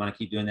do, if you want to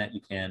keep doing that,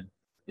 you can,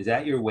 is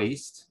at your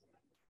waist,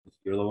 with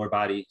your lower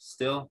body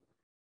still,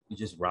 you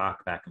just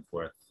rock back and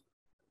forth.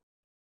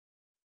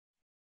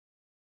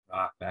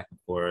 Rock back and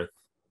forth,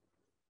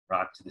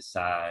 rock to the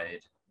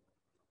side,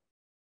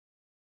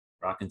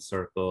 rock in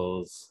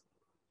circles.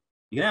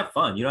 You can have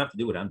fun. You don't have to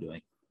do what I'm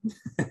doing.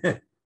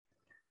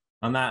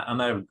 I'm not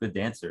a good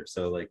dancer,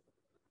 so like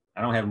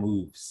I don't have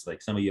moves.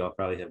 Like some of y'all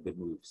probably have good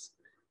moves.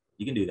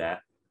 You can do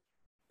that.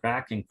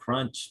 Crack and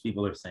crunch,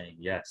 people are saying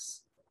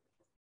yes.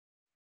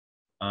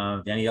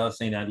 Danielle is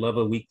saying, I'd love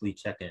a weekly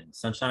check-in.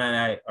 Sunshine and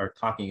I are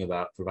talking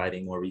about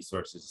providing more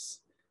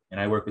resources. And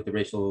I work with the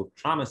Racial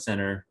Trauma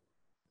Center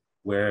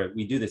where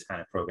we do this kind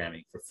of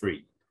programming for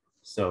free.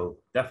 So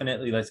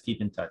definitely let's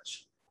keep in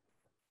touch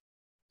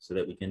so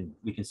that we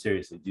can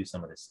seriously do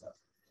some of this stuff.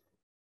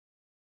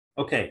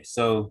 Okay,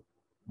 so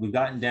we've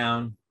gotten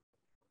down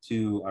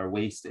to our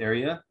waist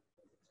area.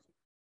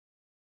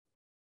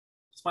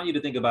 Just want you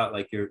to think about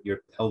like your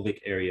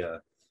pelvic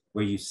area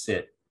where you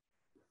sit.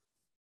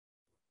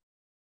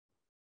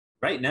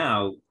 Right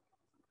now,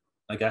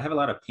 like I have a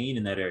lot of pain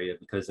in that area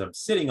because I'm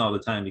sitting all the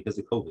time because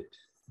of COVID,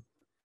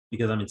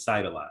 because I'm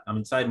inside a lot. I'm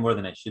inside more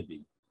than I should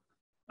be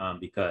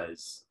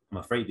because I'm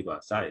afraid to go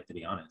outside, to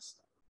be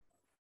honest.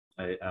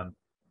 I'm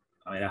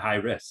at a high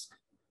risk,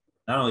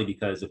 not only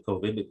because of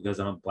COVID, but because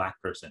I'm a Black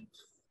person.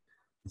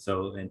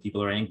 So, and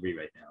people are angry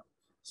right now.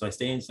 So I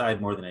stay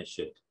inside more than I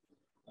should.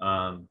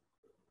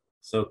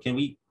 So can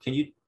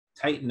you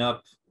tighten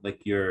up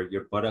like your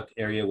buttock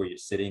area where you're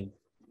sitting?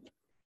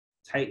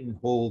 Tighten,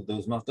 hold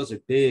those muscles. Those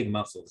are big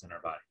muscles in our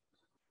body.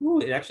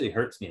 Ooh, it actually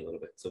hurts me a little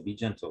bit. So be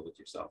gentle with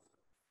yourself.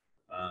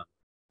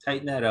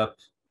 Tighten that up.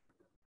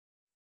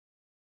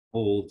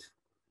 Hold.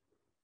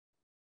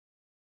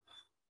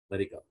 Let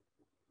it go.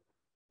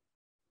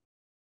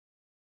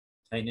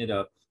 Tighten it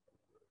up.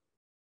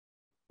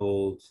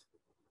 Hold.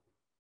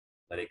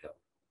 Let it go.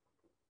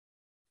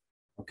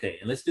 Okay,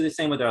 and let's do the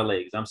same with our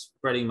legs. I'm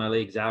spreading my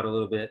legs out a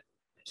little bit.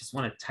 I just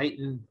want to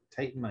tighten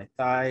my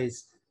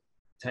thighs,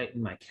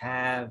 tighten my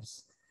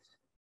calves,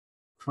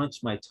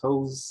 crunch my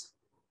toes,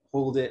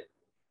 hold it,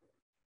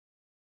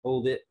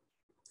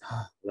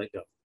 let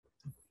go.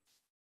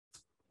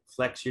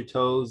 Flex your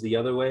toes the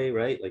other way,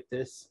 right? Like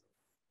this,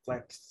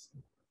 flex,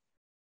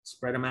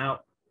 spread them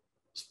out,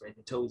 spread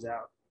the toes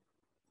out.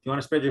 If you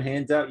want to spread your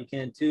hands out, you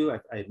can too.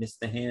 I missed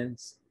the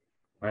hands,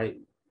 right?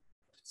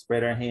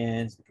 Spread our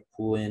hands, we can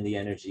pull in the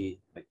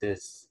energy like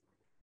this,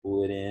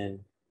 pull it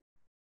in,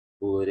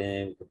 pull it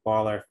in. We can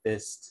ball our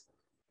fist,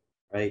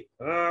 right?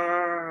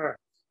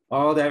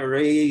 All that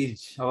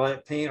rage, all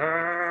that pain.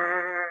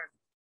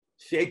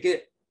 Shake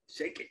it,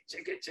 shake it,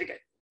 shake it, shake it.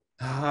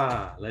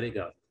 Let it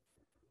go.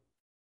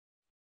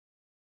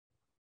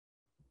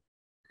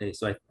 Okay,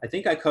 so I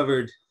think I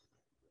covered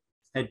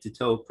head to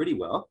toe pretty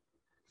well.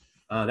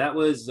 That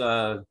was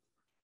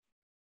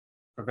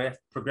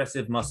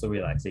progressive muscle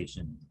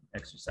relaxation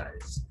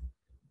exercise.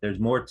 There's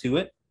more to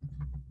it.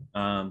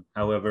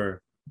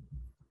 However,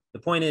 the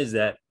point is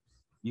that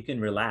you can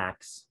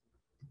relax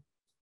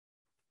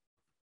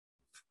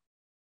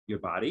your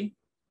body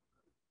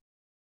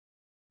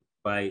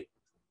by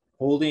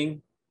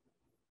holding,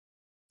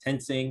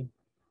 tensing,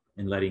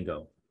 and letting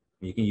go.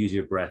 And you can use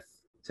your breath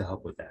to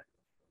help with that.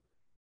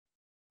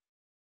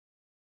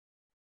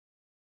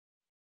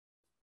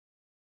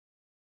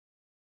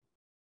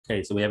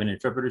 Okay, so we have an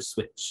interpreter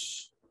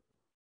switch.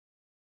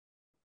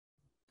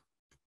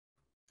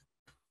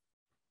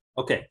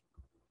 Okay,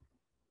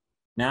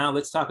 now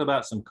let's talk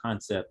about some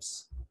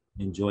concepts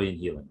in joy and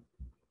healing.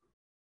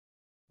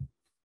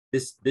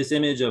 This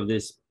image of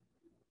this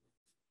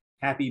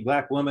happy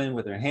Black woman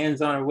with her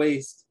hands on her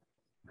waist,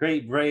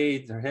 great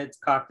braids, her head's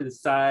cocked to the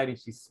side, and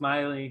she's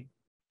smiling.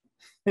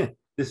 This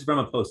is from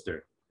a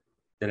poster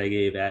that I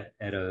gave at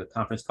a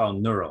conference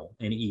called Neural,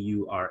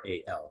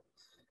 N-E-U-R-A-L.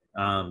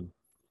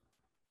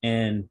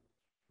 And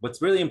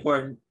what's really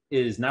important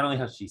is not only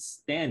how she's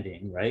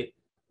standing, right?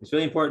 It's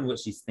really important what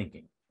she's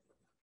thinking.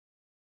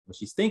 What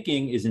she's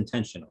thinking is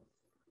intentional.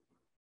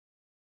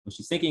 What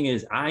she's thinking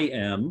is, I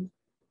am,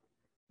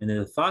 and then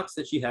the thoughts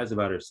that she has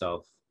about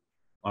herself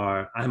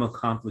are, I'm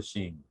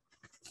accomplishing,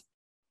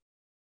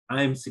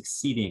 I'm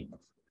succeeding,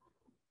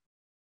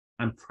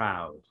 I'm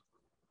proud,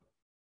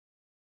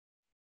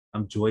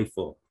 I'm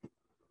joyful,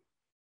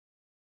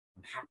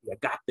 I'm happy, I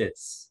got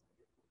this,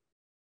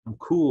 I'm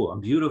cool,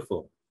 I'm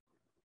beautiful,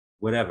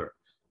 whatever.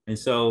 And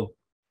so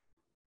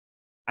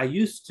I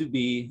used to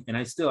be, and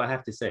I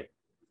have to say,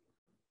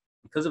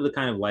 because of the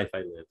kind of life I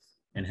live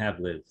and have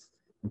lived,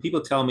 when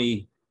people tell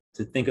me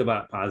to think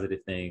about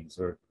positive things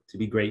or to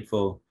be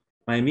grateful,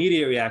 my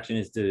immediate reaction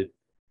is to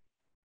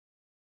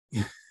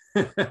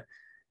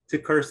to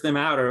curse them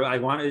out, or I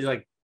want to,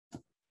 like,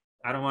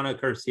 I don't want to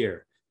curse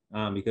here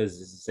because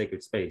this is a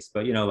sacred space.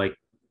 But you know, like,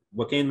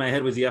 what came in my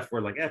head was the F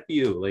word, like F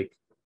you, like,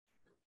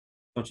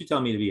 don't you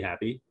tell me to be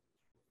happy,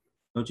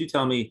 don't you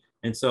tell me.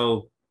 And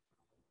so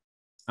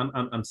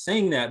I'm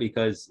saying that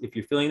because if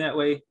you're feeling that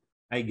way,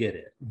 I get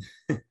it.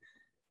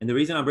 And the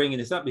reason I'm bringing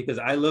this up, because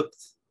I looked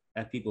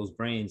at people's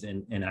brains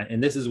and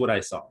this is what I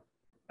saw.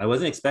 I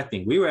wasn't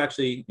expecting. We were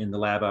actually in the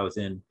lab I was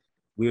in,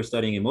 we were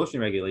studying emotion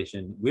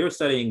regulation. We were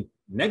studying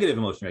negative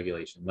emotion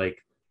regulation,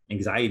 like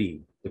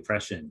anxiety,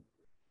 depression,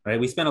 right?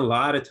 We spent a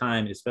lot of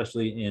time,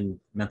 especially in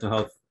mental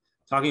health,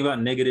 talking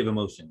about negative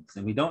emotions.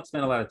 And we don't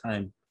spend a lot of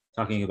time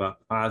talking about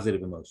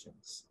positive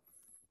emotions.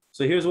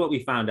 So here's what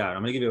we found out.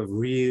 I'm gonna give you a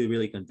really,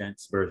 really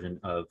condensed version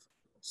of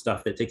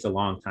stuff that takes a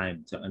long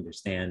time to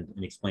understand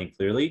and explain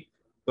clearly.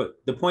 But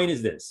the point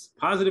is this: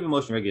 positive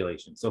emotion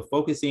regulation. So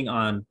focusing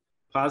on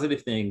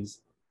positive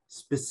things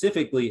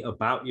specifically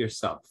about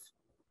yourself.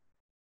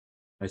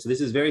 Right, so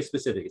this is very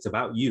specific. It's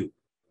about you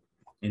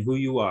and who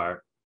you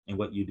are and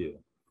what you do.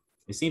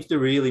 It seems to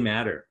really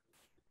matter.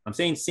 I'm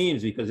saying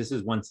seems because this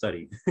is one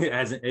study.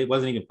 It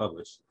wasn't even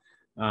published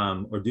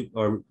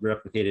or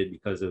replicated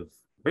because of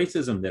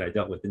racism that I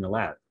dealt with in the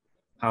lab.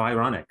 How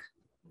ironic,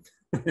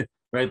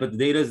 right? But the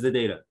data is the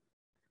data.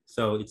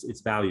 So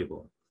it's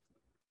valuable.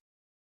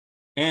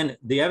 And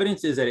the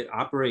evidence is that it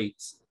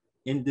operates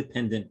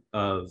independent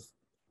of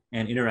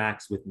and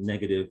interacts with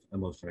negative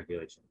emotion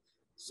regulation.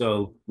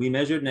 So we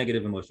measured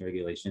negative emotion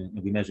regulation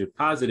and we measured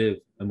positive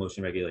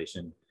emotion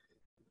regulation.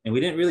 And we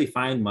didn't really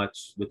find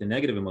much with the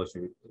negative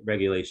emotion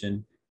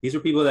regulation. These were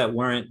people that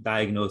weren't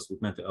diagnosed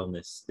with mental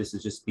illness. This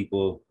is just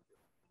people,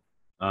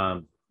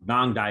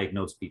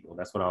 non-diagnosed people.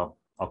 That's what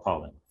I'll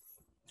call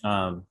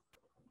them.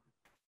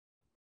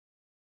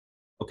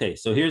 Okay,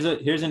 so here's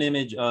an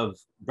image of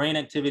brain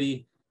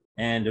activity.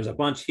 And there's a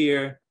bunch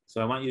here.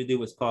 So I want you to do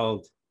what's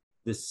called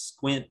the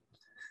squint,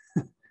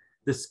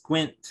 the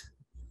squint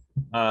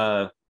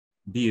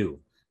view.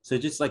 So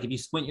just like if you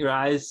squint your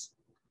eyes,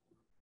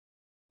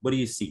 what do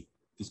you see?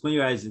 If you squint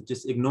your eyes,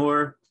 just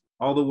ignore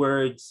all the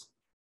words.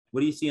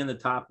 What do you see on the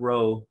top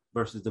row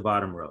versus the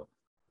bottom row?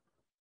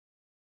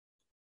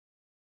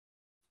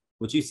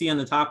 What you see on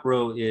the top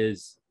row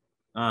is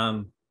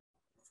from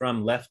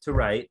left to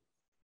right,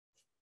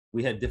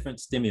 we had different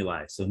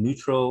stimuli. So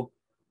neutral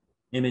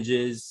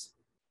images,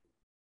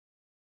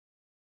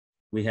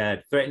 we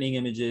had threatening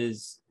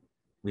images,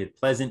 we had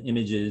pleasant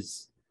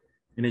images,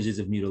 images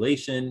of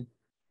mutilation,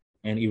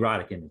 and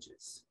erotic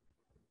images.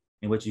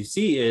 And what you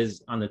see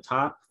is on the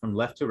top from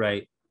left to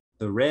right,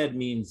 the red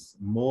means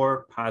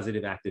more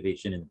positive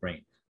activation in the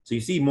brain. So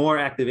you see more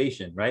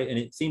activation, right? And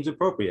it seems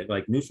appropriate,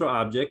 like neutral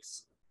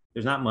objects,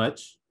 there's not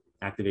much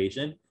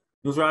activation.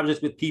 Neutral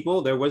objects with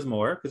people, there was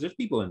more because there's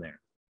people in there.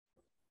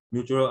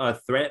 Neutral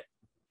threat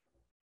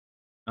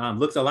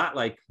looks a lot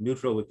like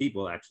neutral with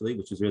people, actually,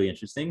 which is really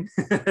interesting.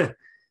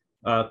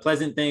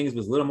 Pleasant things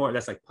was a little more,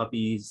 that's like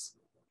puppies.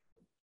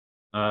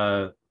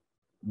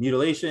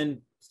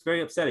 Mutilation, it's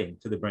very upsetting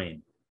to the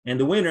brain. And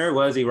the winner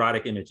was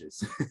erotic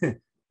images,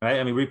 right?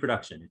 I mean,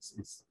 reproduction,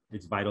 it's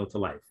vital to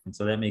life. And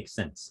so that makes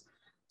sense.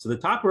 So the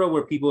top row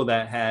were people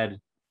that had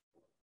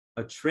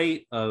a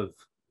trait of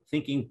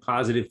thinking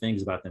positive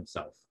things about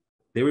themselves.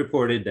 they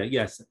reported that,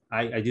 yes,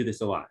 I do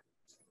this a lot.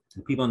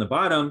 The people on the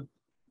bottom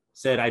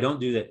said, I don't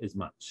do that as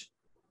much.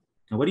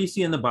 And what do you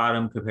see in the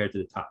bottom compared to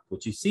the top?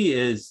 What you see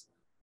is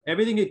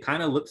everything, it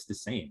kind of looks the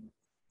same.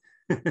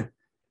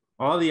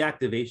 All the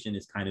activation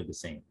is kind of the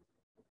same.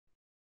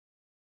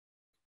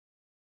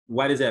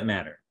 Why does that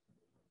matter?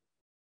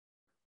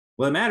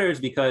 Well, it matters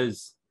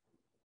because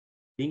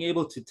being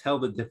able to tell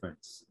the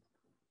difference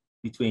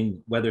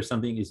between whether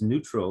something is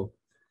neutral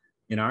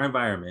in our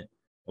environment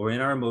or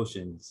in our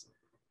emotions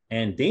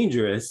and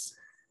dangerous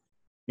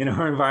in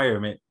our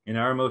environment, in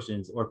our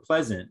emotions, or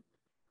pleasant,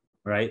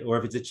 right? Or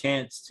if it's a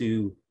chance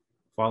to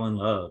fall in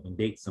love and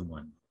date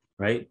someone,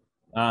 right?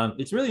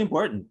 It's really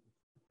important,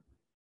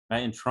 right?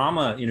 And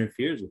trauma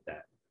interferes with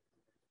that.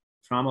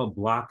 Trauma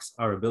blocks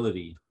our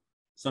ability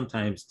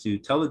sometimes to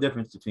tell the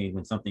difference between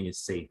when something is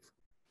safe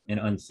and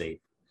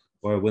unsafe,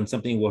 or when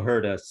something will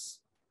hurt us,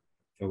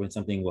 or when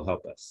something will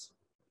help us.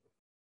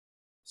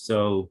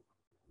 So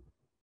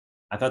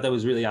I thought that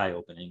was really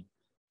eye-opening.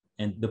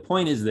 And the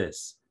point is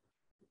this: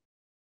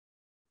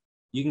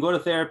 you can go to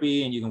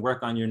therapy and you can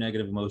work on your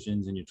negative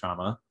emotions and your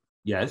trauma.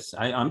 Yes,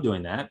 I'm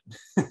doing that.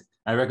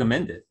 I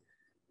recommend it.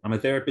 I'm a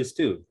therapist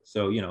too.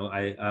 So, you know,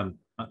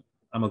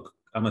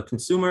 I'm a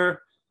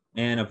consumer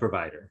and a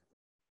provider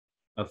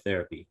of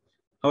therapy.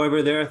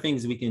 However, there are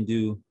things we can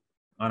do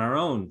on our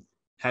own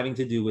having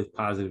to do with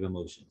positive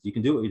emotions. You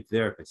can do it with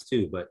therapists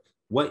too, but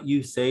what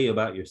you say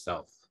about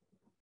yourself,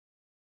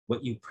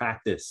 what you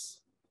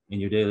practice in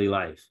your daily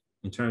life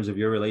in terms of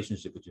your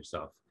relationship with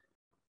yourself,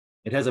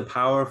 it has a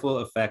powerful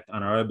effect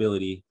on our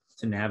ability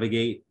to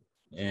navigate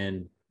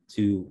and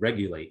to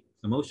regulate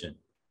emotion.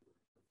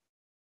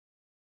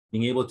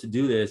 Being able to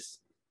do this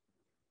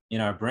in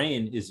our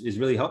brain is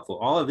really helpful.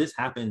 All of this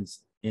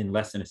happens in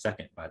less than a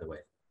second, by the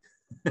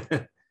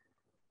way.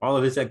 All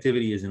of this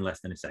activity is in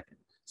less than a second.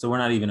 So we're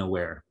not even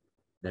aware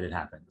that it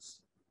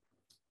happens.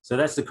 So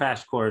that's the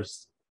crash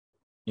course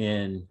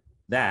in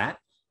that.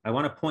 I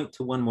want to point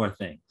to one more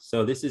thing.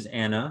 So this is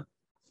Anna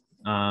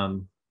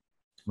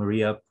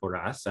Maria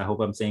Porras. I hope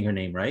I'm saying her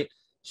name right.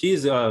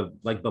 She's a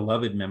like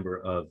beloved member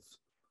of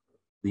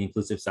the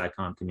inclusive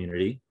SciComm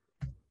community.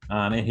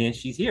 And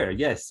she's here.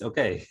 Yes.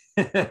 Okay.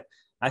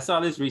 I saw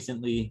this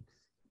recently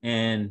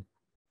and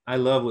I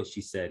love what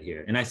she said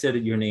here. And I said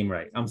your name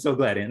right. I'm so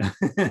glad, Anna.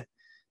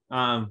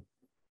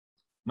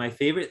 My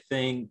favorite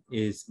thing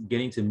is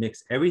getting to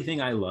mix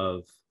everything I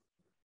love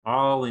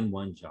all in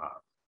one job.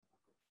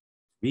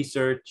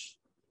 Research,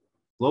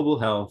 global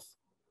health,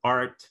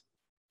 art.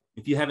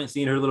 If you haven't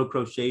seen her little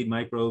crocheted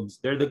microbes,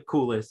 they're the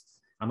coolest.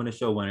 I'm going to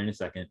show one in a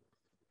second.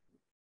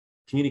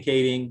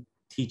 Communicating,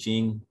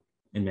 teaching,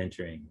 and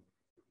mentoring.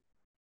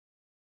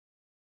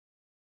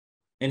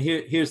 And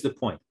here's the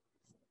point.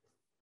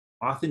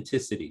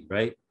 Authenticity,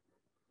 right?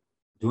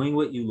 Doing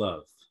what you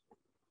love.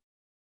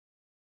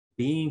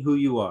 Being who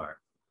you are.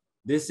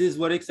 This is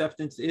what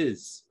acceptance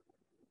is.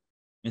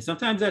 And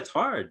sometimes that's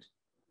hard.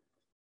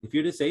 If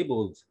you're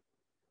disabled,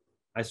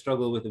 I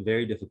struggle with a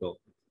very difficult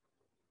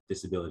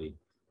disability.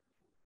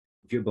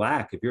 If you're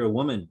Black, if you're a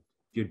woman,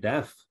 if you're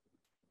deaf,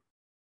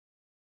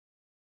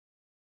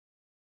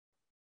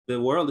 the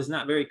world is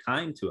not very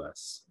kind to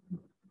us.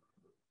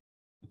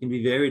 It can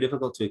be very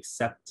difficult to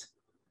accept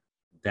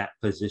that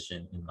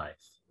position in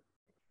life,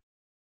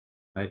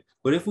 right?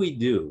 But if we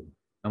do,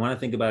 I want to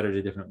think about it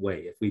a different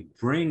way. If we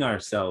bring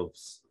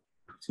ourselves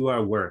to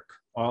our work,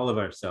 all of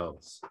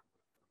ourselves,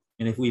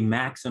 and if we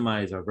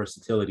maximize our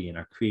versatility and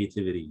our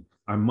creativity,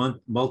 our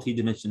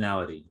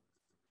multidimensionality,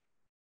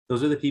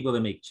 those are the people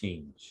that make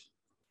change.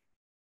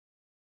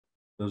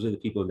 Those are the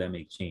people that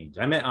make change.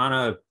 I met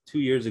Anna 2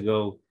 years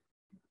ago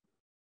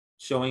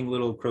showing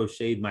little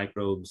crocheted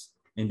microbes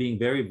and being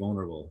very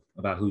vulnerable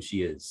about who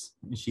she is.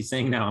 And she's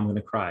saying now, I'm going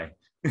to cry,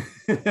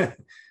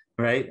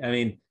 right? I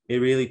mean, it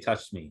really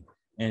touched me.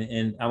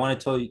 And I want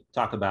to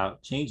talk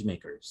about change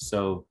makers.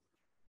 So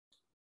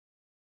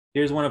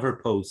here's one of her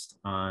posts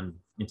on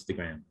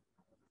Instagram.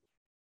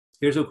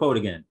 Here's her quote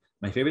again.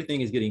 My favorite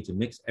thing is getting to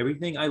mix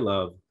everything I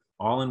love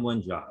all in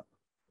one job.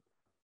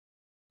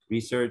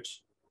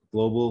 Research,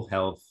 global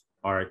health,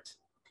 art,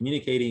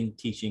 communicating,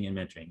 teaching, and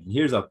mentoring. And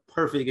here's a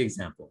perfect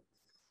example,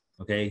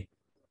 okay?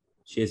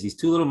 She has these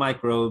 2 little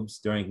microbes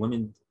during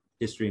Women's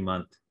History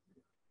Month.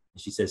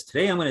 And she says,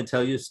 today I'm going to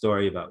tell you a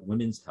story about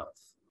women's health,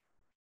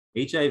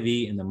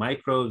 HIV and the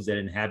microbes that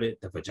inhabit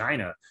the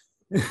vagina,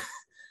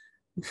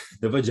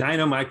 the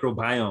vagina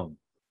microbiome.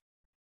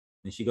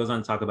 And she goes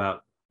on to talk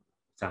about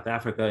South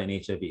Africa and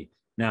HIV.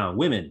 Now,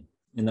 women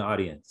in the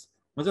audience,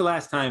 when's the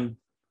last time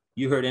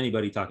you heard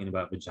anybody talking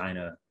about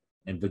vagina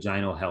and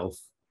vaginal health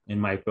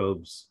and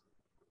microbes?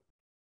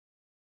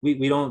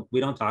 We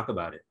don't talk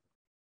about it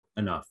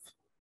enough.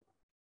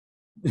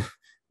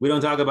 We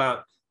don't talk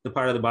about the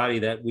part of the body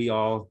that we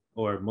all,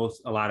 or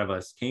a lot of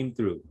us came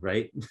through,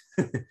 right?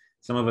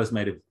 Some of us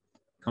might have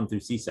come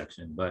through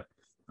C-section, but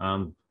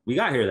we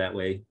got here that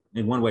way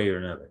in one way or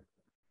another,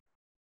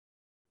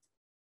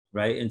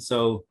 right? And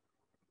so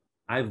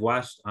I've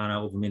watched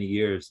Anna over many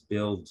years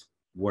build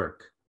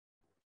work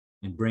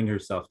and bring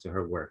herself to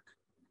her work,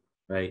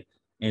 right?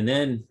 And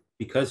then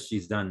because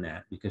she's done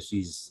that, because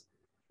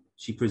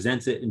she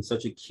presents it in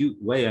such a cute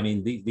way. I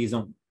mean, these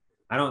don't,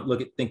 I don't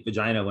think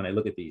vagina when I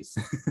look at these,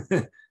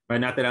 right?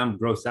 Not that I'm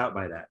grossed out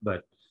by that,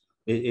 but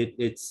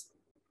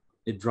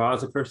it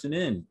draws a person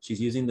in.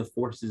 She's using the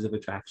forces of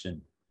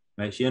attraction,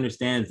 right? She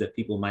understands that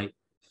people might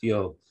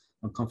feel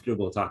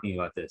uncomfortable talking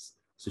about this.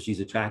 So she's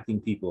attracting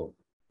people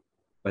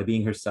by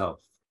being herself.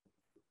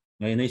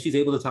 Right? And then she's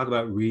able to talk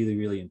about really,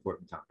 really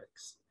important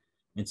topics.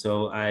 And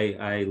so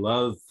I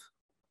love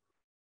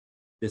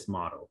this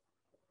model.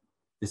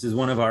 This is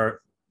one of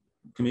our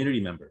community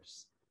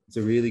members. It's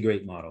a really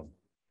great model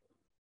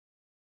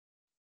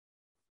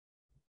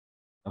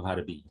of how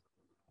to be.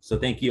 So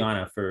thank you,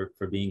 Anna, for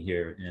being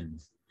here and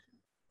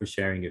for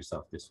sharing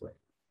yourself this way.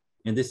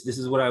 And this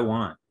is what I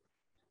want.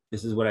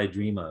 This is what I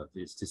dream of,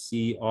 is to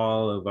see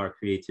all of our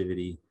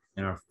creativity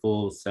and our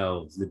full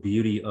selves, the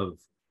beauty of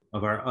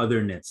our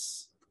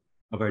otherness,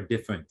 of our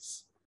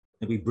difference.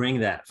 And we bring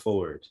that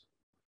forward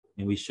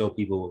and we show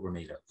people what we're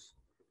made of.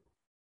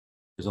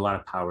 There's a lot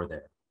of power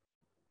there.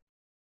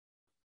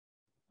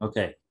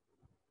 Okay.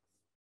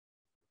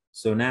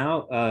 So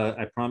now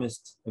I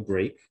promised a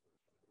break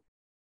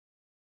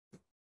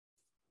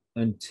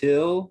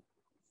until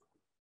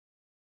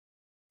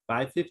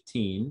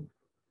 5:15.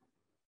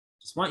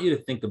 Just want you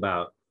to think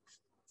about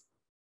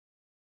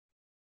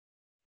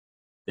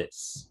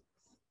this.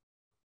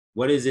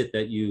 What is it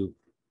that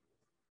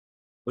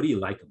what do you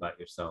like about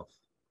yourself?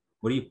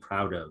 What are you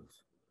proud of?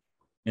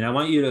 And I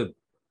want you to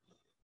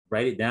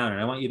write it down,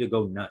 and I want you to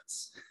go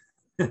nuts.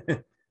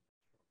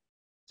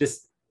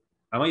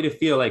 I want you to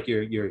feel like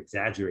you're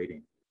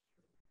exaggerating.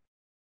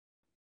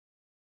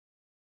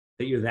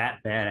 That you're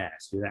that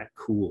badass, you're that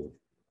cool,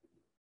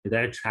 you're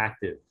that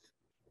attractive,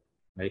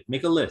 right?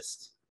 Make a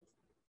list.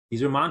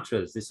 These are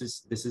mantras. This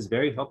is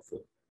very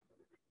helpful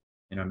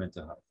in our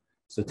mental health.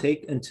 So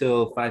take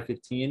until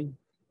 5:15.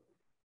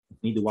 If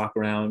you need to walk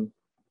around,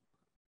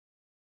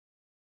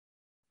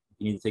 if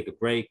you need to take a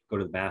break, go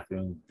to the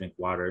bathroom, drink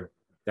water,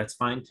 that's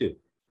fine too.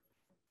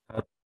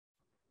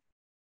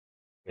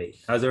 Great.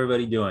 How's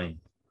everybody doing?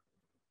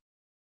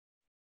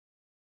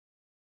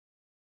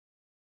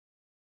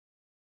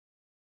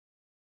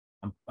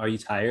 Are you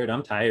tired?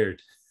 I'm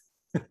tired.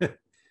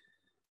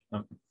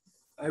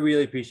 I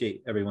really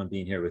appreciate everyone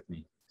being here with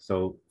me.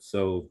 So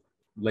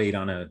late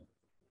on I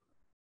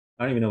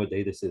don't even know what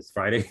day this is,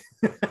 Friday.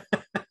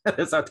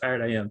 That's how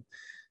tired I am.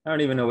 I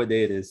don't even know what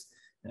day it is.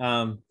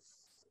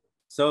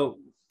 So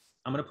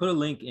I'm gonna put a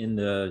link in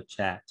the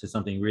chat to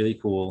something really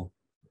cool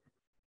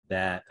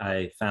that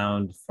I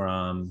found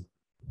from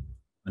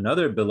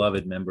another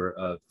beloved member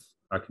of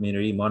our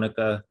community,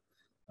 Monica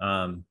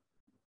Felu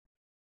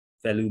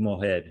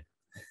Mohed.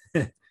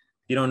 If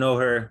you don't know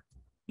her,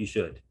 you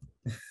should.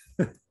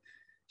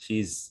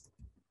 She's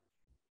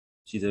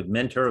a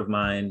mentor of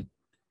mine.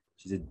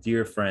 She's a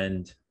dear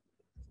friend.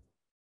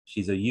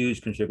 She's a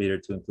huge contributor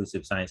to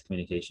inclusive science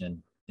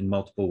communication in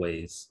multiple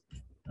ways.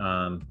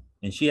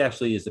 And she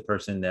actually is the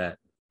person that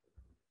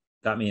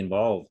got me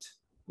involved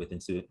with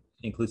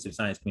inclusive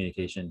science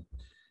communication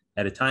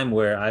at a time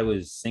where I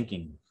was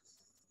sinking.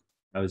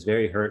 I was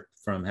very hurt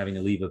from having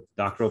to leave a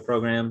doctoral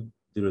program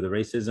due to the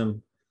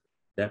racism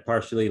that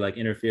partially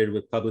interfered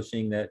with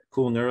publishing that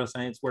cool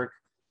neuroscience work.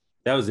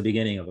 That was the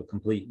beginning of a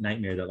complete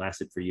nightmare that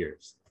lasted for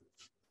years.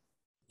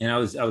 And I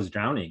was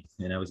drowning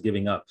and I was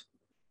giving up.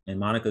 And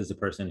Monica is the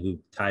person who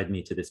tied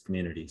me to this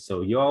community.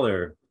 So y'all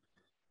are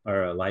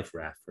a life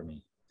raft for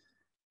me,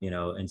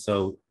 And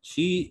so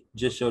she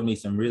just showed me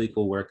some really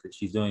cool work that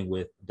she's doing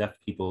with deaf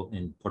people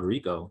in Puerto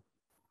Rico.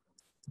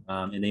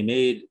 And they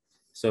made,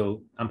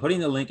 so I'm putting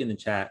the link in the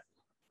chat,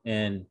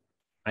 and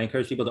I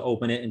encourage people to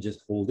open it and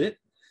just hold it.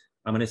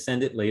 I'm going to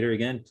send it later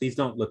again. Please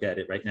don't look at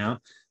it right now.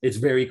 It's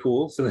very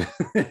cool. So,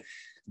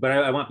 but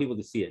I want people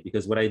to see it,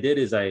 because what I did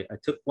is I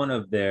took one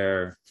of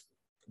their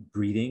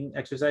breathing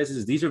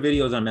exercises. These are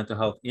videos on mental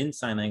health in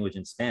sign language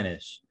in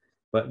Spanish,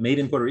 but made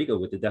in Puerto Rico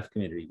with the deaf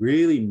community.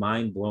 Really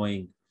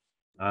mind-blowing.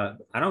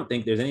 I don't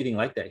think there's anything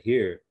like that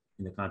here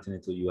in the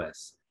continental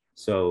US.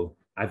 So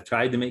I've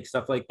tried to make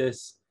stuff like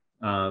this,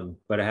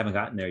 but I haven't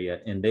gotten there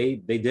yet. And they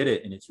did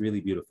it, and it's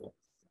really beautiful.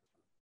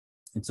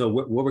 And so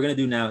what we're going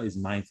to do now is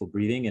mindful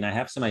breathing. And I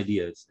have some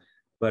ideas,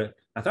 but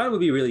I thought it would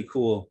be really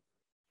cool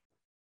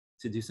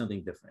to do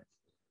something different.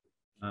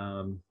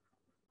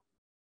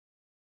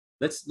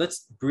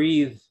 Let's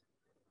breathe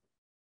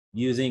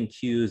using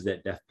cues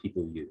that deaf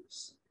people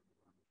use,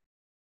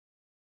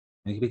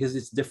 because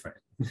it's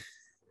different.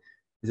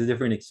 It's a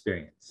different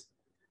experience.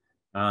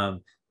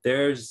 I'm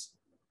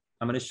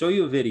going to show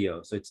you a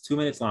video. So it's 2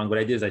 minutes long. What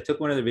I did is I took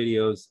one of the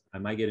videos. I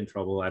might get in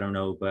trouble, I don't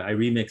know, but I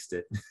remixed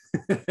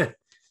it.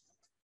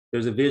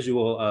 There's a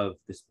visual of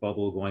this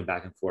bubble going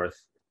back and forth,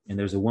 and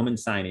there's a woman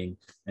signing.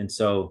 And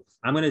so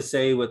I'm going to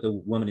say what the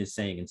woman is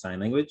saying in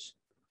sign language,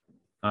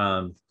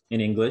 in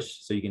English,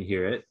 so you can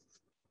hear it.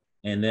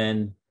 And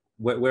then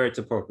where it's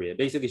appropriate.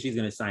 Basically, she's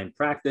going to sign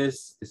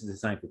practice. This is a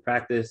sign for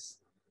practice,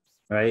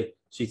 right?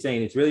 She's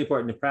saying it's really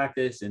important to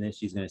practice. And then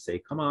she's going to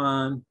say, come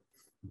on,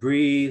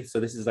 breathe. So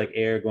this is like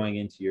air going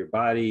into your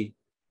body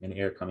and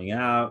air coming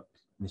out.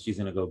 And she's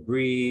gonna go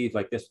breathe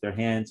like this with her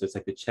hands. So it's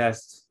like the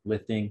chest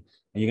lifting,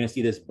 and you're gonna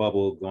see this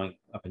bubble going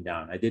up and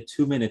down. I did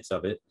 2 minutes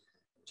of it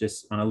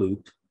just on a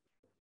loop.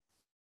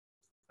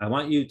 I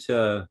want you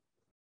to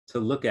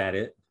look at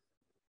it,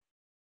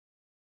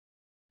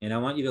 and I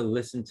want you to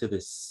listen to the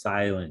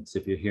silence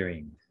if you're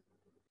hearing.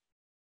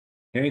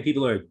 Hearing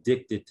people are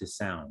addicted to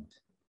sound.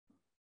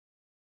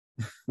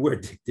 We're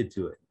addicted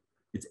to it.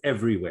 It's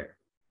everywhere.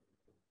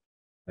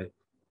 Right?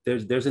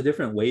 There's a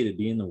different way to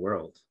be in the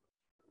world.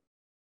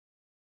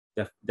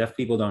 Deaf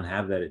people don't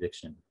have that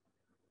addiction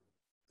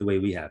the way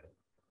we have it.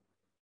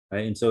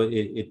 Right? And so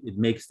it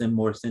makes them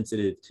more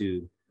sensitive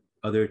to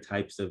other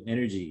types of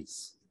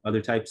energies,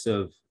 other types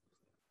of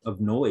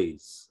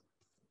noise,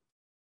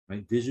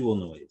 right? Visual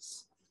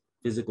noise,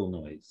 physical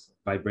noise,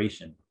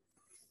 vibration.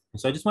 And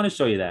so I just want to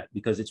show you that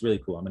because it's really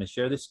cool. I'm going to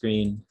share the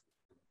screen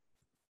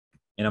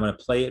and I'm going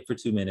to play it for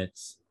 2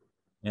 minutes.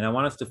 And I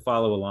want us to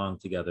follow along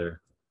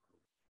together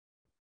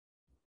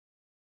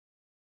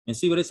and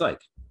see what it's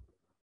like.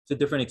 It's a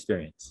different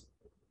experience.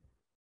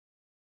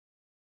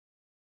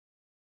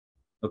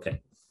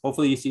 Okay,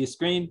 hopefully you see a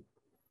screen.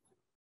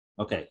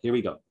 Okay, here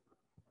we go.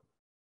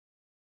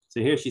 So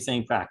here she's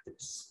saying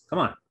practice. Come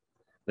on,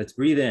 let's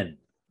breathe in.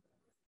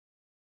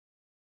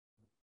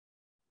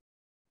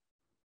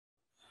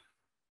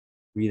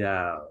 Breathe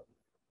out.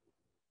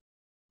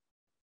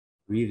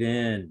 Breathe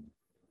in.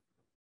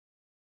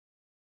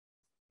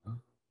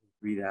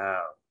 Breathe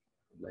out.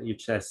 Let your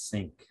chest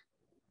sink.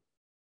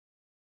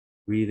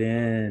 Breathe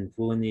in,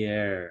 pull in the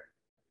air.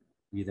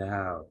 Breathe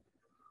out.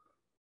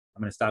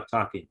 I'm gonna stop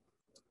talking.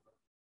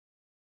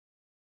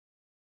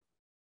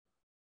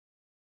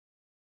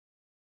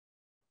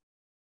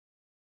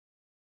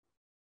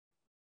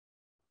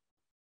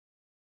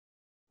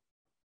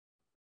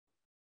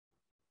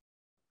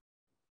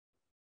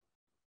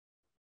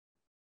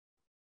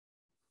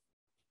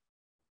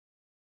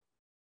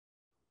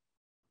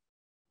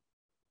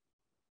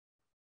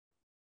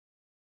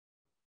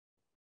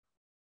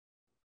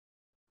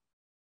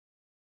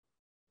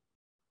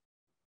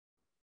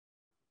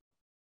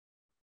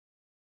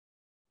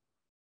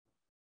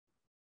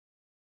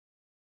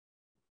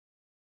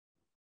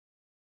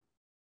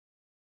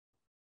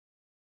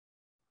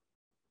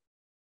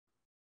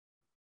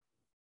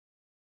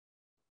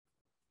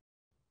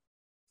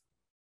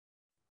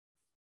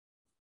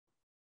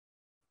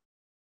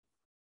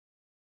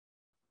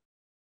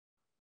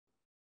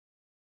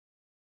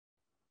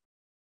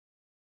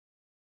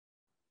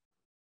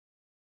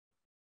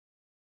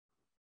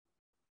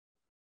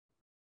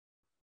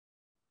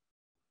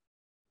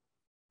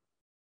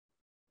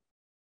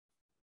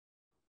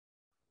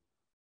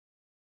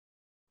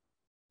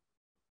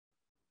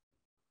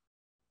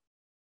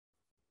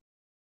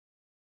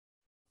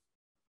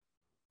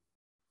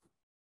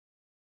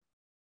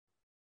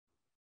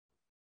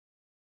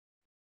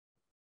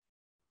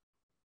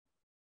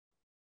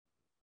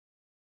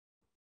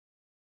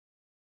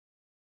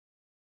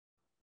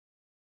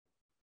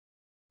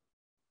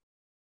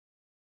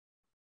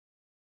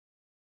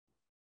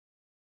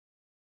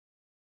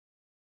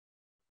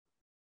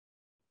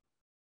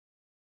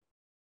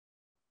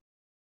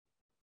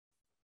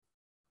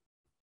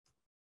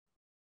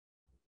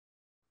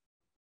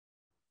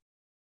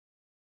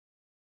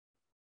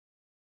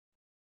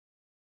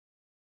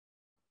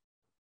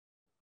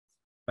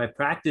 By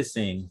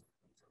practicing,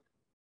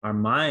 our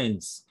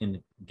minds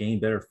can gain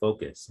better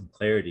focus and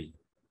clarity.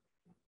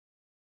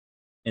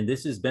 And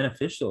this is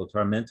beneficial to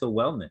our mental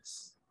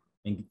wellness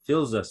and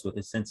fills us with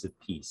a sense of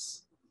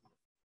peace.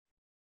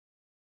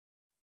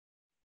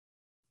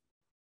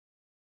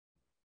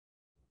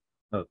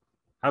 Oh,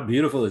 how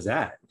beautiful is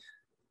that?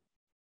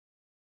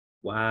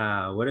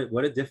 Wow,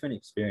 what a different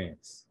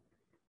experience,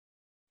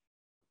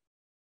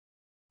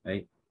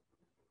 right?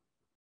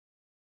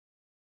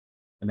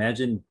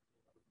 Imagine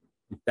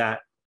if that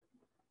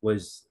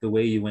was the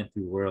way you went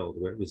through the world,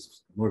 where it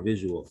was more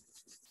visual.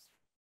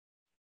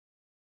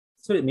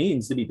 That's what it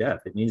means to be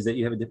deaf. It means that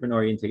you have a different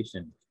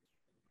orientation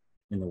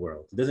in the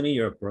world. It doesn't mean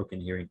you're a broken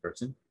hearing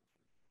person.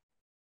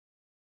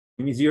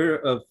 It means you're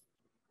a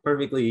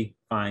perfectly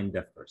fine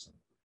deaf person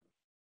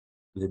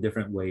with a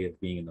different way of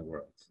being in the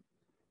world.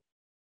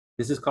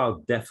 This is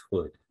called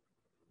deafhood.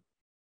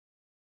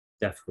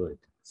 Deafhood,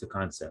 it's a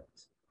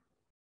concept,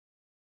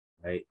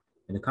 right?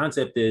 And the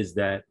concept is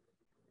that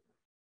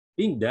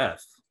being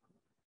deaf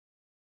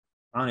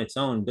on its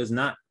own does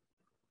not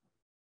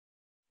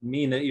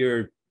mean that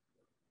you're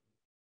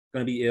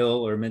going to be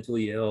ill or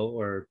mentally ill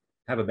or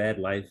have a bad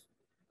life.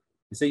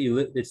 It's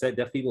that it's that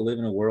deaf people live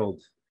in a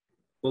world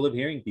full of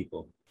hearing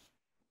people.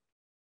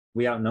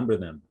 We outnumber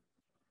them.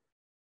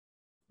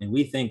 And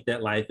we think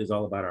that life is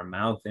all about our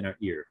mouth and our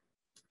ear.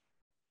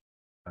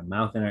 Our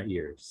mouth and our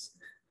ears.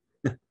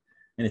 And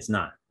it's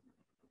not.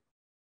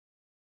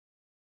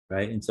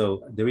 Right? And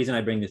so the reason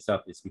I bring this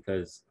up is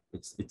because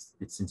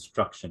it's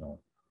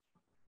instructional.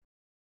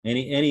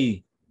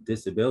 Any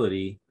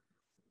disability,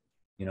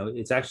 you know,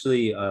 it's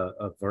actually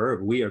a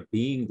verb. We are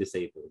being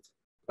disabled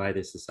by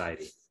this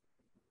society.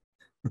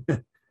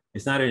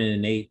 It's not an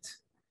innate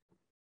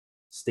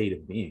state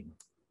of being.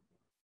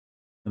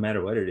 no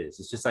matter what it is.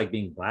 It's just like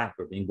being Black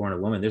or being born a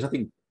woman. There's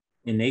nothing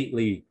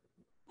innately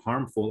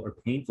harmful or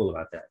painful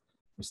about that.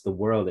 It's the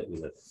world that we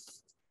live in.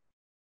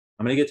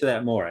 I'm going to get to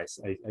that more.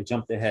 I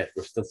jumped ahead.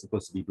 We're still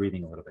supposed to be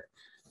breathing a little bit.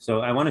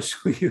 So I want to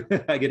show you,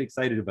 I get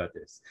excited about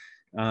this.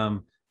 I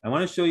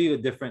want to show you a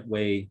different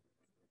way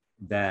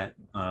that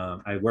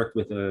I worked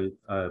with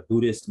a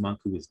Buddhist monk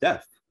who was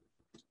deaf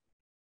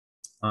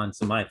on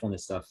some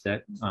mindfulness stuff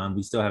that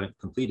we still haven't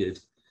completed,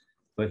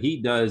 but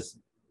he does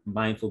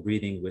mindful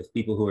breathing with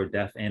people who are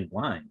deaf and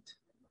blind.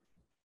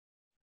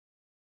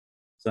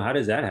 So how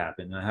does that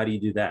happen? How do you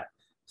do that?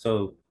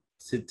 So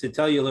to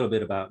tell you a little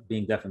bit about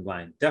being deaf and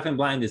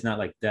blind is not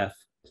like deaf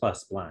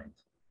plus blind.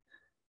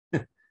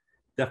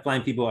 Deaf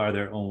blind people are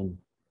their own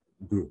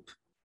group,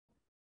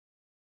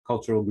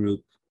 cultural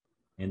group,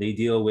 and they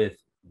deal with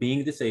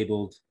being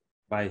disabled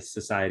by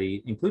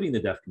society, including the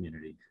deaf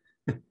community,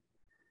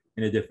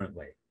 in a different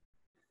way.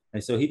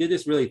 And so he did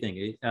this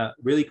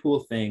really cool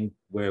thing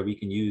where we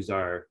can use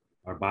our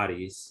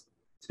bodies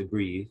to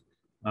breathe.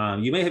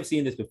 You may have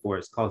seen this before.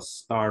 It's called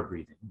star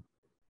breathing.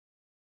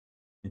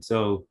 And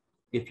so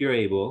if you're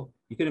able,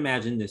 you can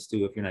imagine this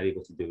too if you're not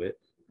able to do it.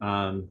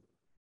 You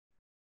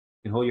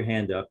can hold your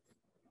hand up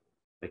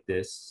like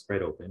this,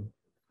 spread open,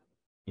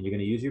 and you're going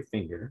to use your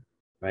finger,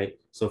 right?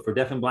 So for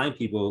deaf and blind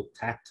people,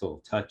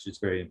 tactile touch is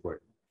very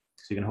important.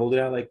 So you can hold it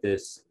out like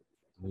this.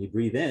 When you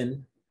breathe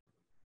in,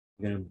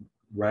 you're going to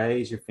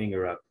raise your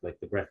finger up like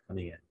the breath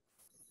coming in.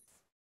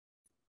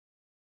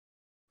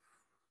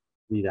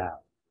 Breathe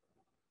out.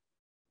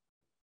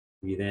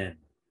 Breathe in.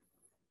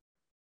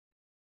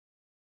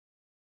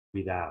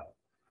 Breathe out.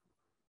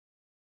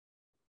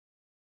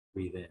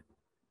 Breathe in.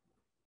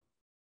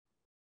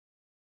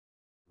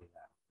 Breathe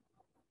out.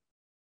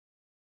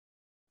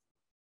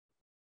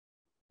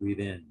 Breathe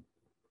in.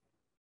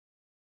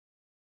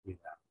 Breathe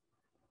out.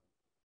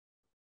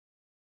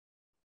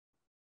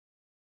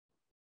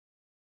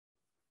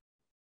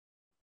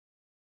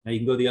 Now you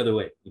can go the other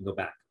way. You can go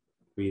back.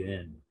 Breathe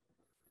in.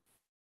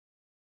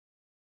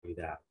 Breathe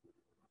out.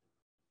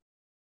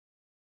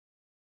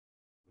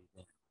 Breathe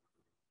in.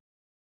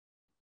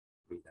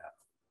 Breathe out.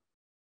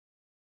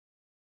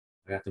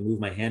 I have to move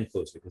my hand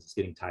closer because it's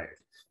getting tired.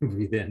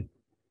 Breathe in.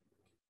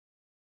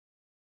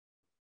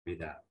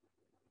 Breathe out.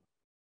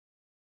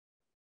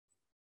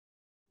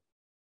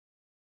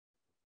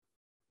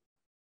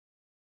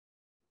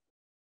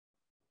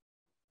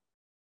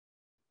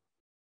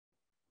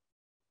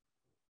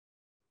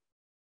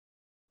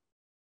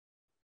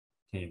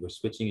 Okay, we're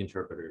switching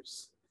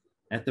interpreters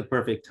at the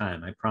perfect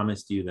time. I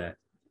promised you that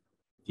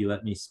if you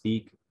let me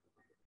speak,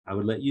 I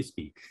would let you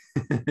speak.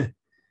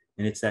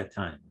 And it's that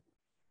time.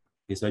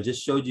 Okay, so I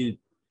just showed you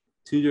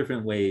two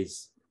different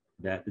ways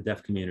that the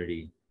deaf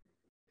community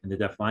and the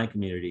deafblind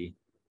community,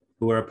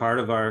 who are a part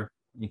of our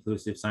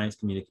inclusive science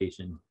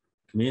communication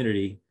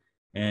community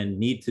and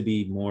need to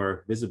be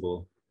more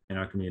visible in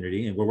our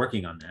community, and we're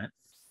working on that.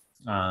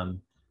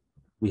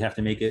 We have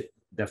to make it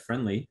deaf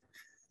friendly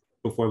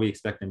before we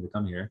expect them to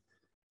come here,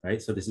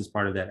 right? So this is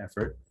part of that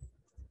effort.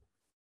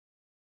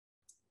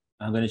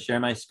 I'm going to share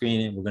my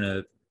screen,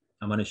 and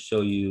I'm going to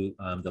show you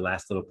the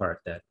last little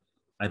part that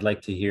I'd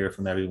like to hear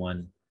from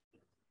everyone,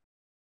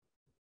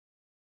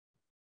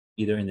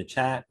 either in the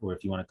chat or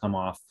if you want to come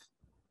off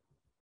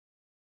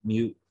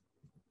mute.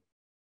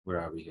 Where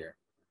are we here?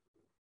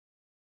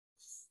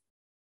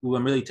 Ooh,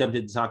 I'm really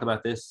tempted to talk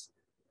about this,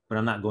 but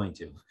I'm not going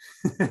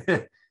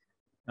to.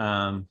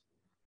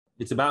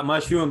 It's about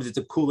mushrooms. It's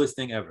the coolest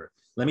thing ever.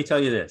 Let me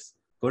tell you this.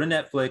 Go to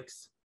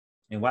Netflix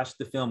and watch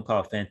the film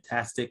called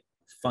Fantastic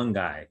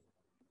Fungi.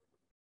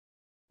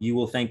 You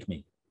will thank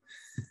me.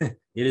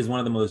 It is one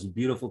of the most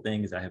beautiful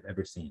things I have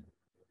ever seen.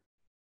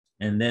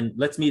 And then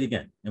let's meet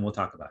again and we'll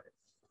talk about it.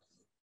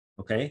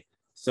 Okay?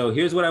 So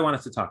here's what I want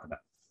us to talk about.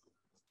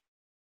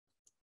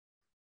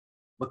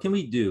 What can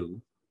we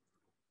do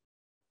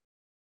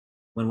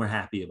when we're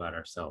happy about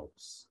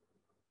ourselves?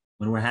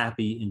 When we're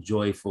happy and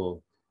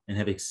joyful and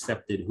have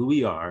accepted who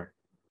we are,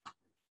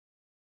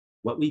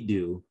 what we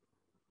do,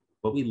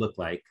 what we look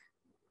like,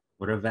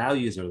 what our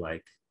values are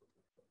like,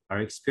 our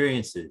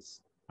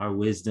experiences, our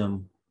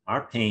wisdom,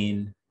 our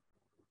pain.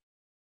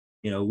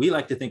 You know, we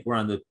like to think we're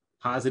on the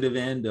positive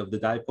end of the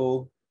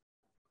dipole,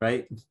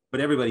 right? But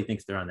everybody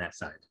thinks they're on that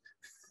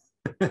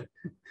side,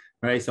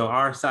 right? So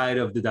our side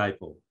of the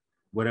dipole,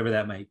 whatever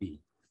that might be,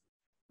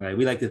 right?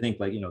 We like to think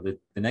like, you know, the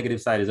negative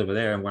side is over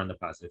there and we're on the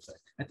positive side.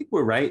 I think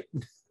we're right.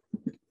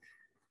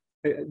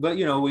 But,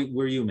 you know,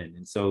 we're human.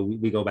 And so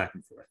we go back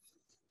and forth.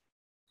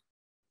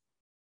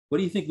 What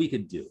do you think we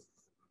could do?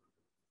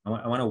 I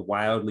want to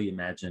wildly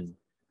imagine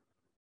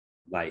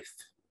life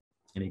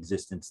and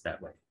existence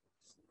that way.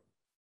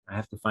 I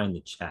have to find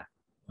the chat.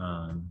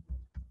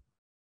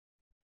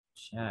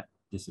 Chat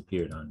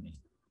disappeared on me.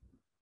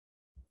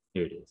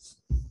 Here it is.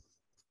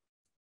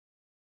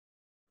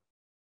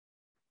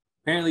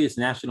 Apparently it's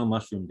National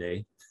Mushroom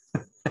Day.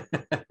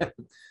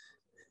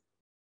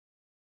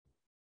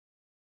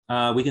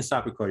 We can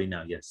stop recording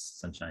now. Yes,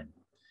 Sunshine.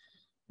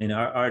 And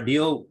our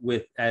deal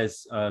with,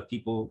 as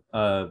people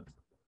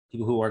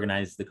who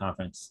organize the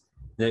conference,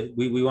 that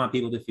we want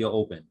people to feel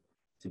open,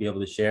 to be able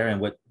to share.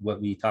 And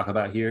what we talk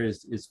about here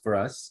is for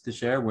us to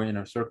share. We're in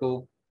our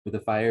circle with a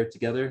fire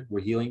together.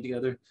 We're healing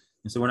together.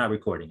 And so we're not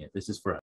recording it. This is for us.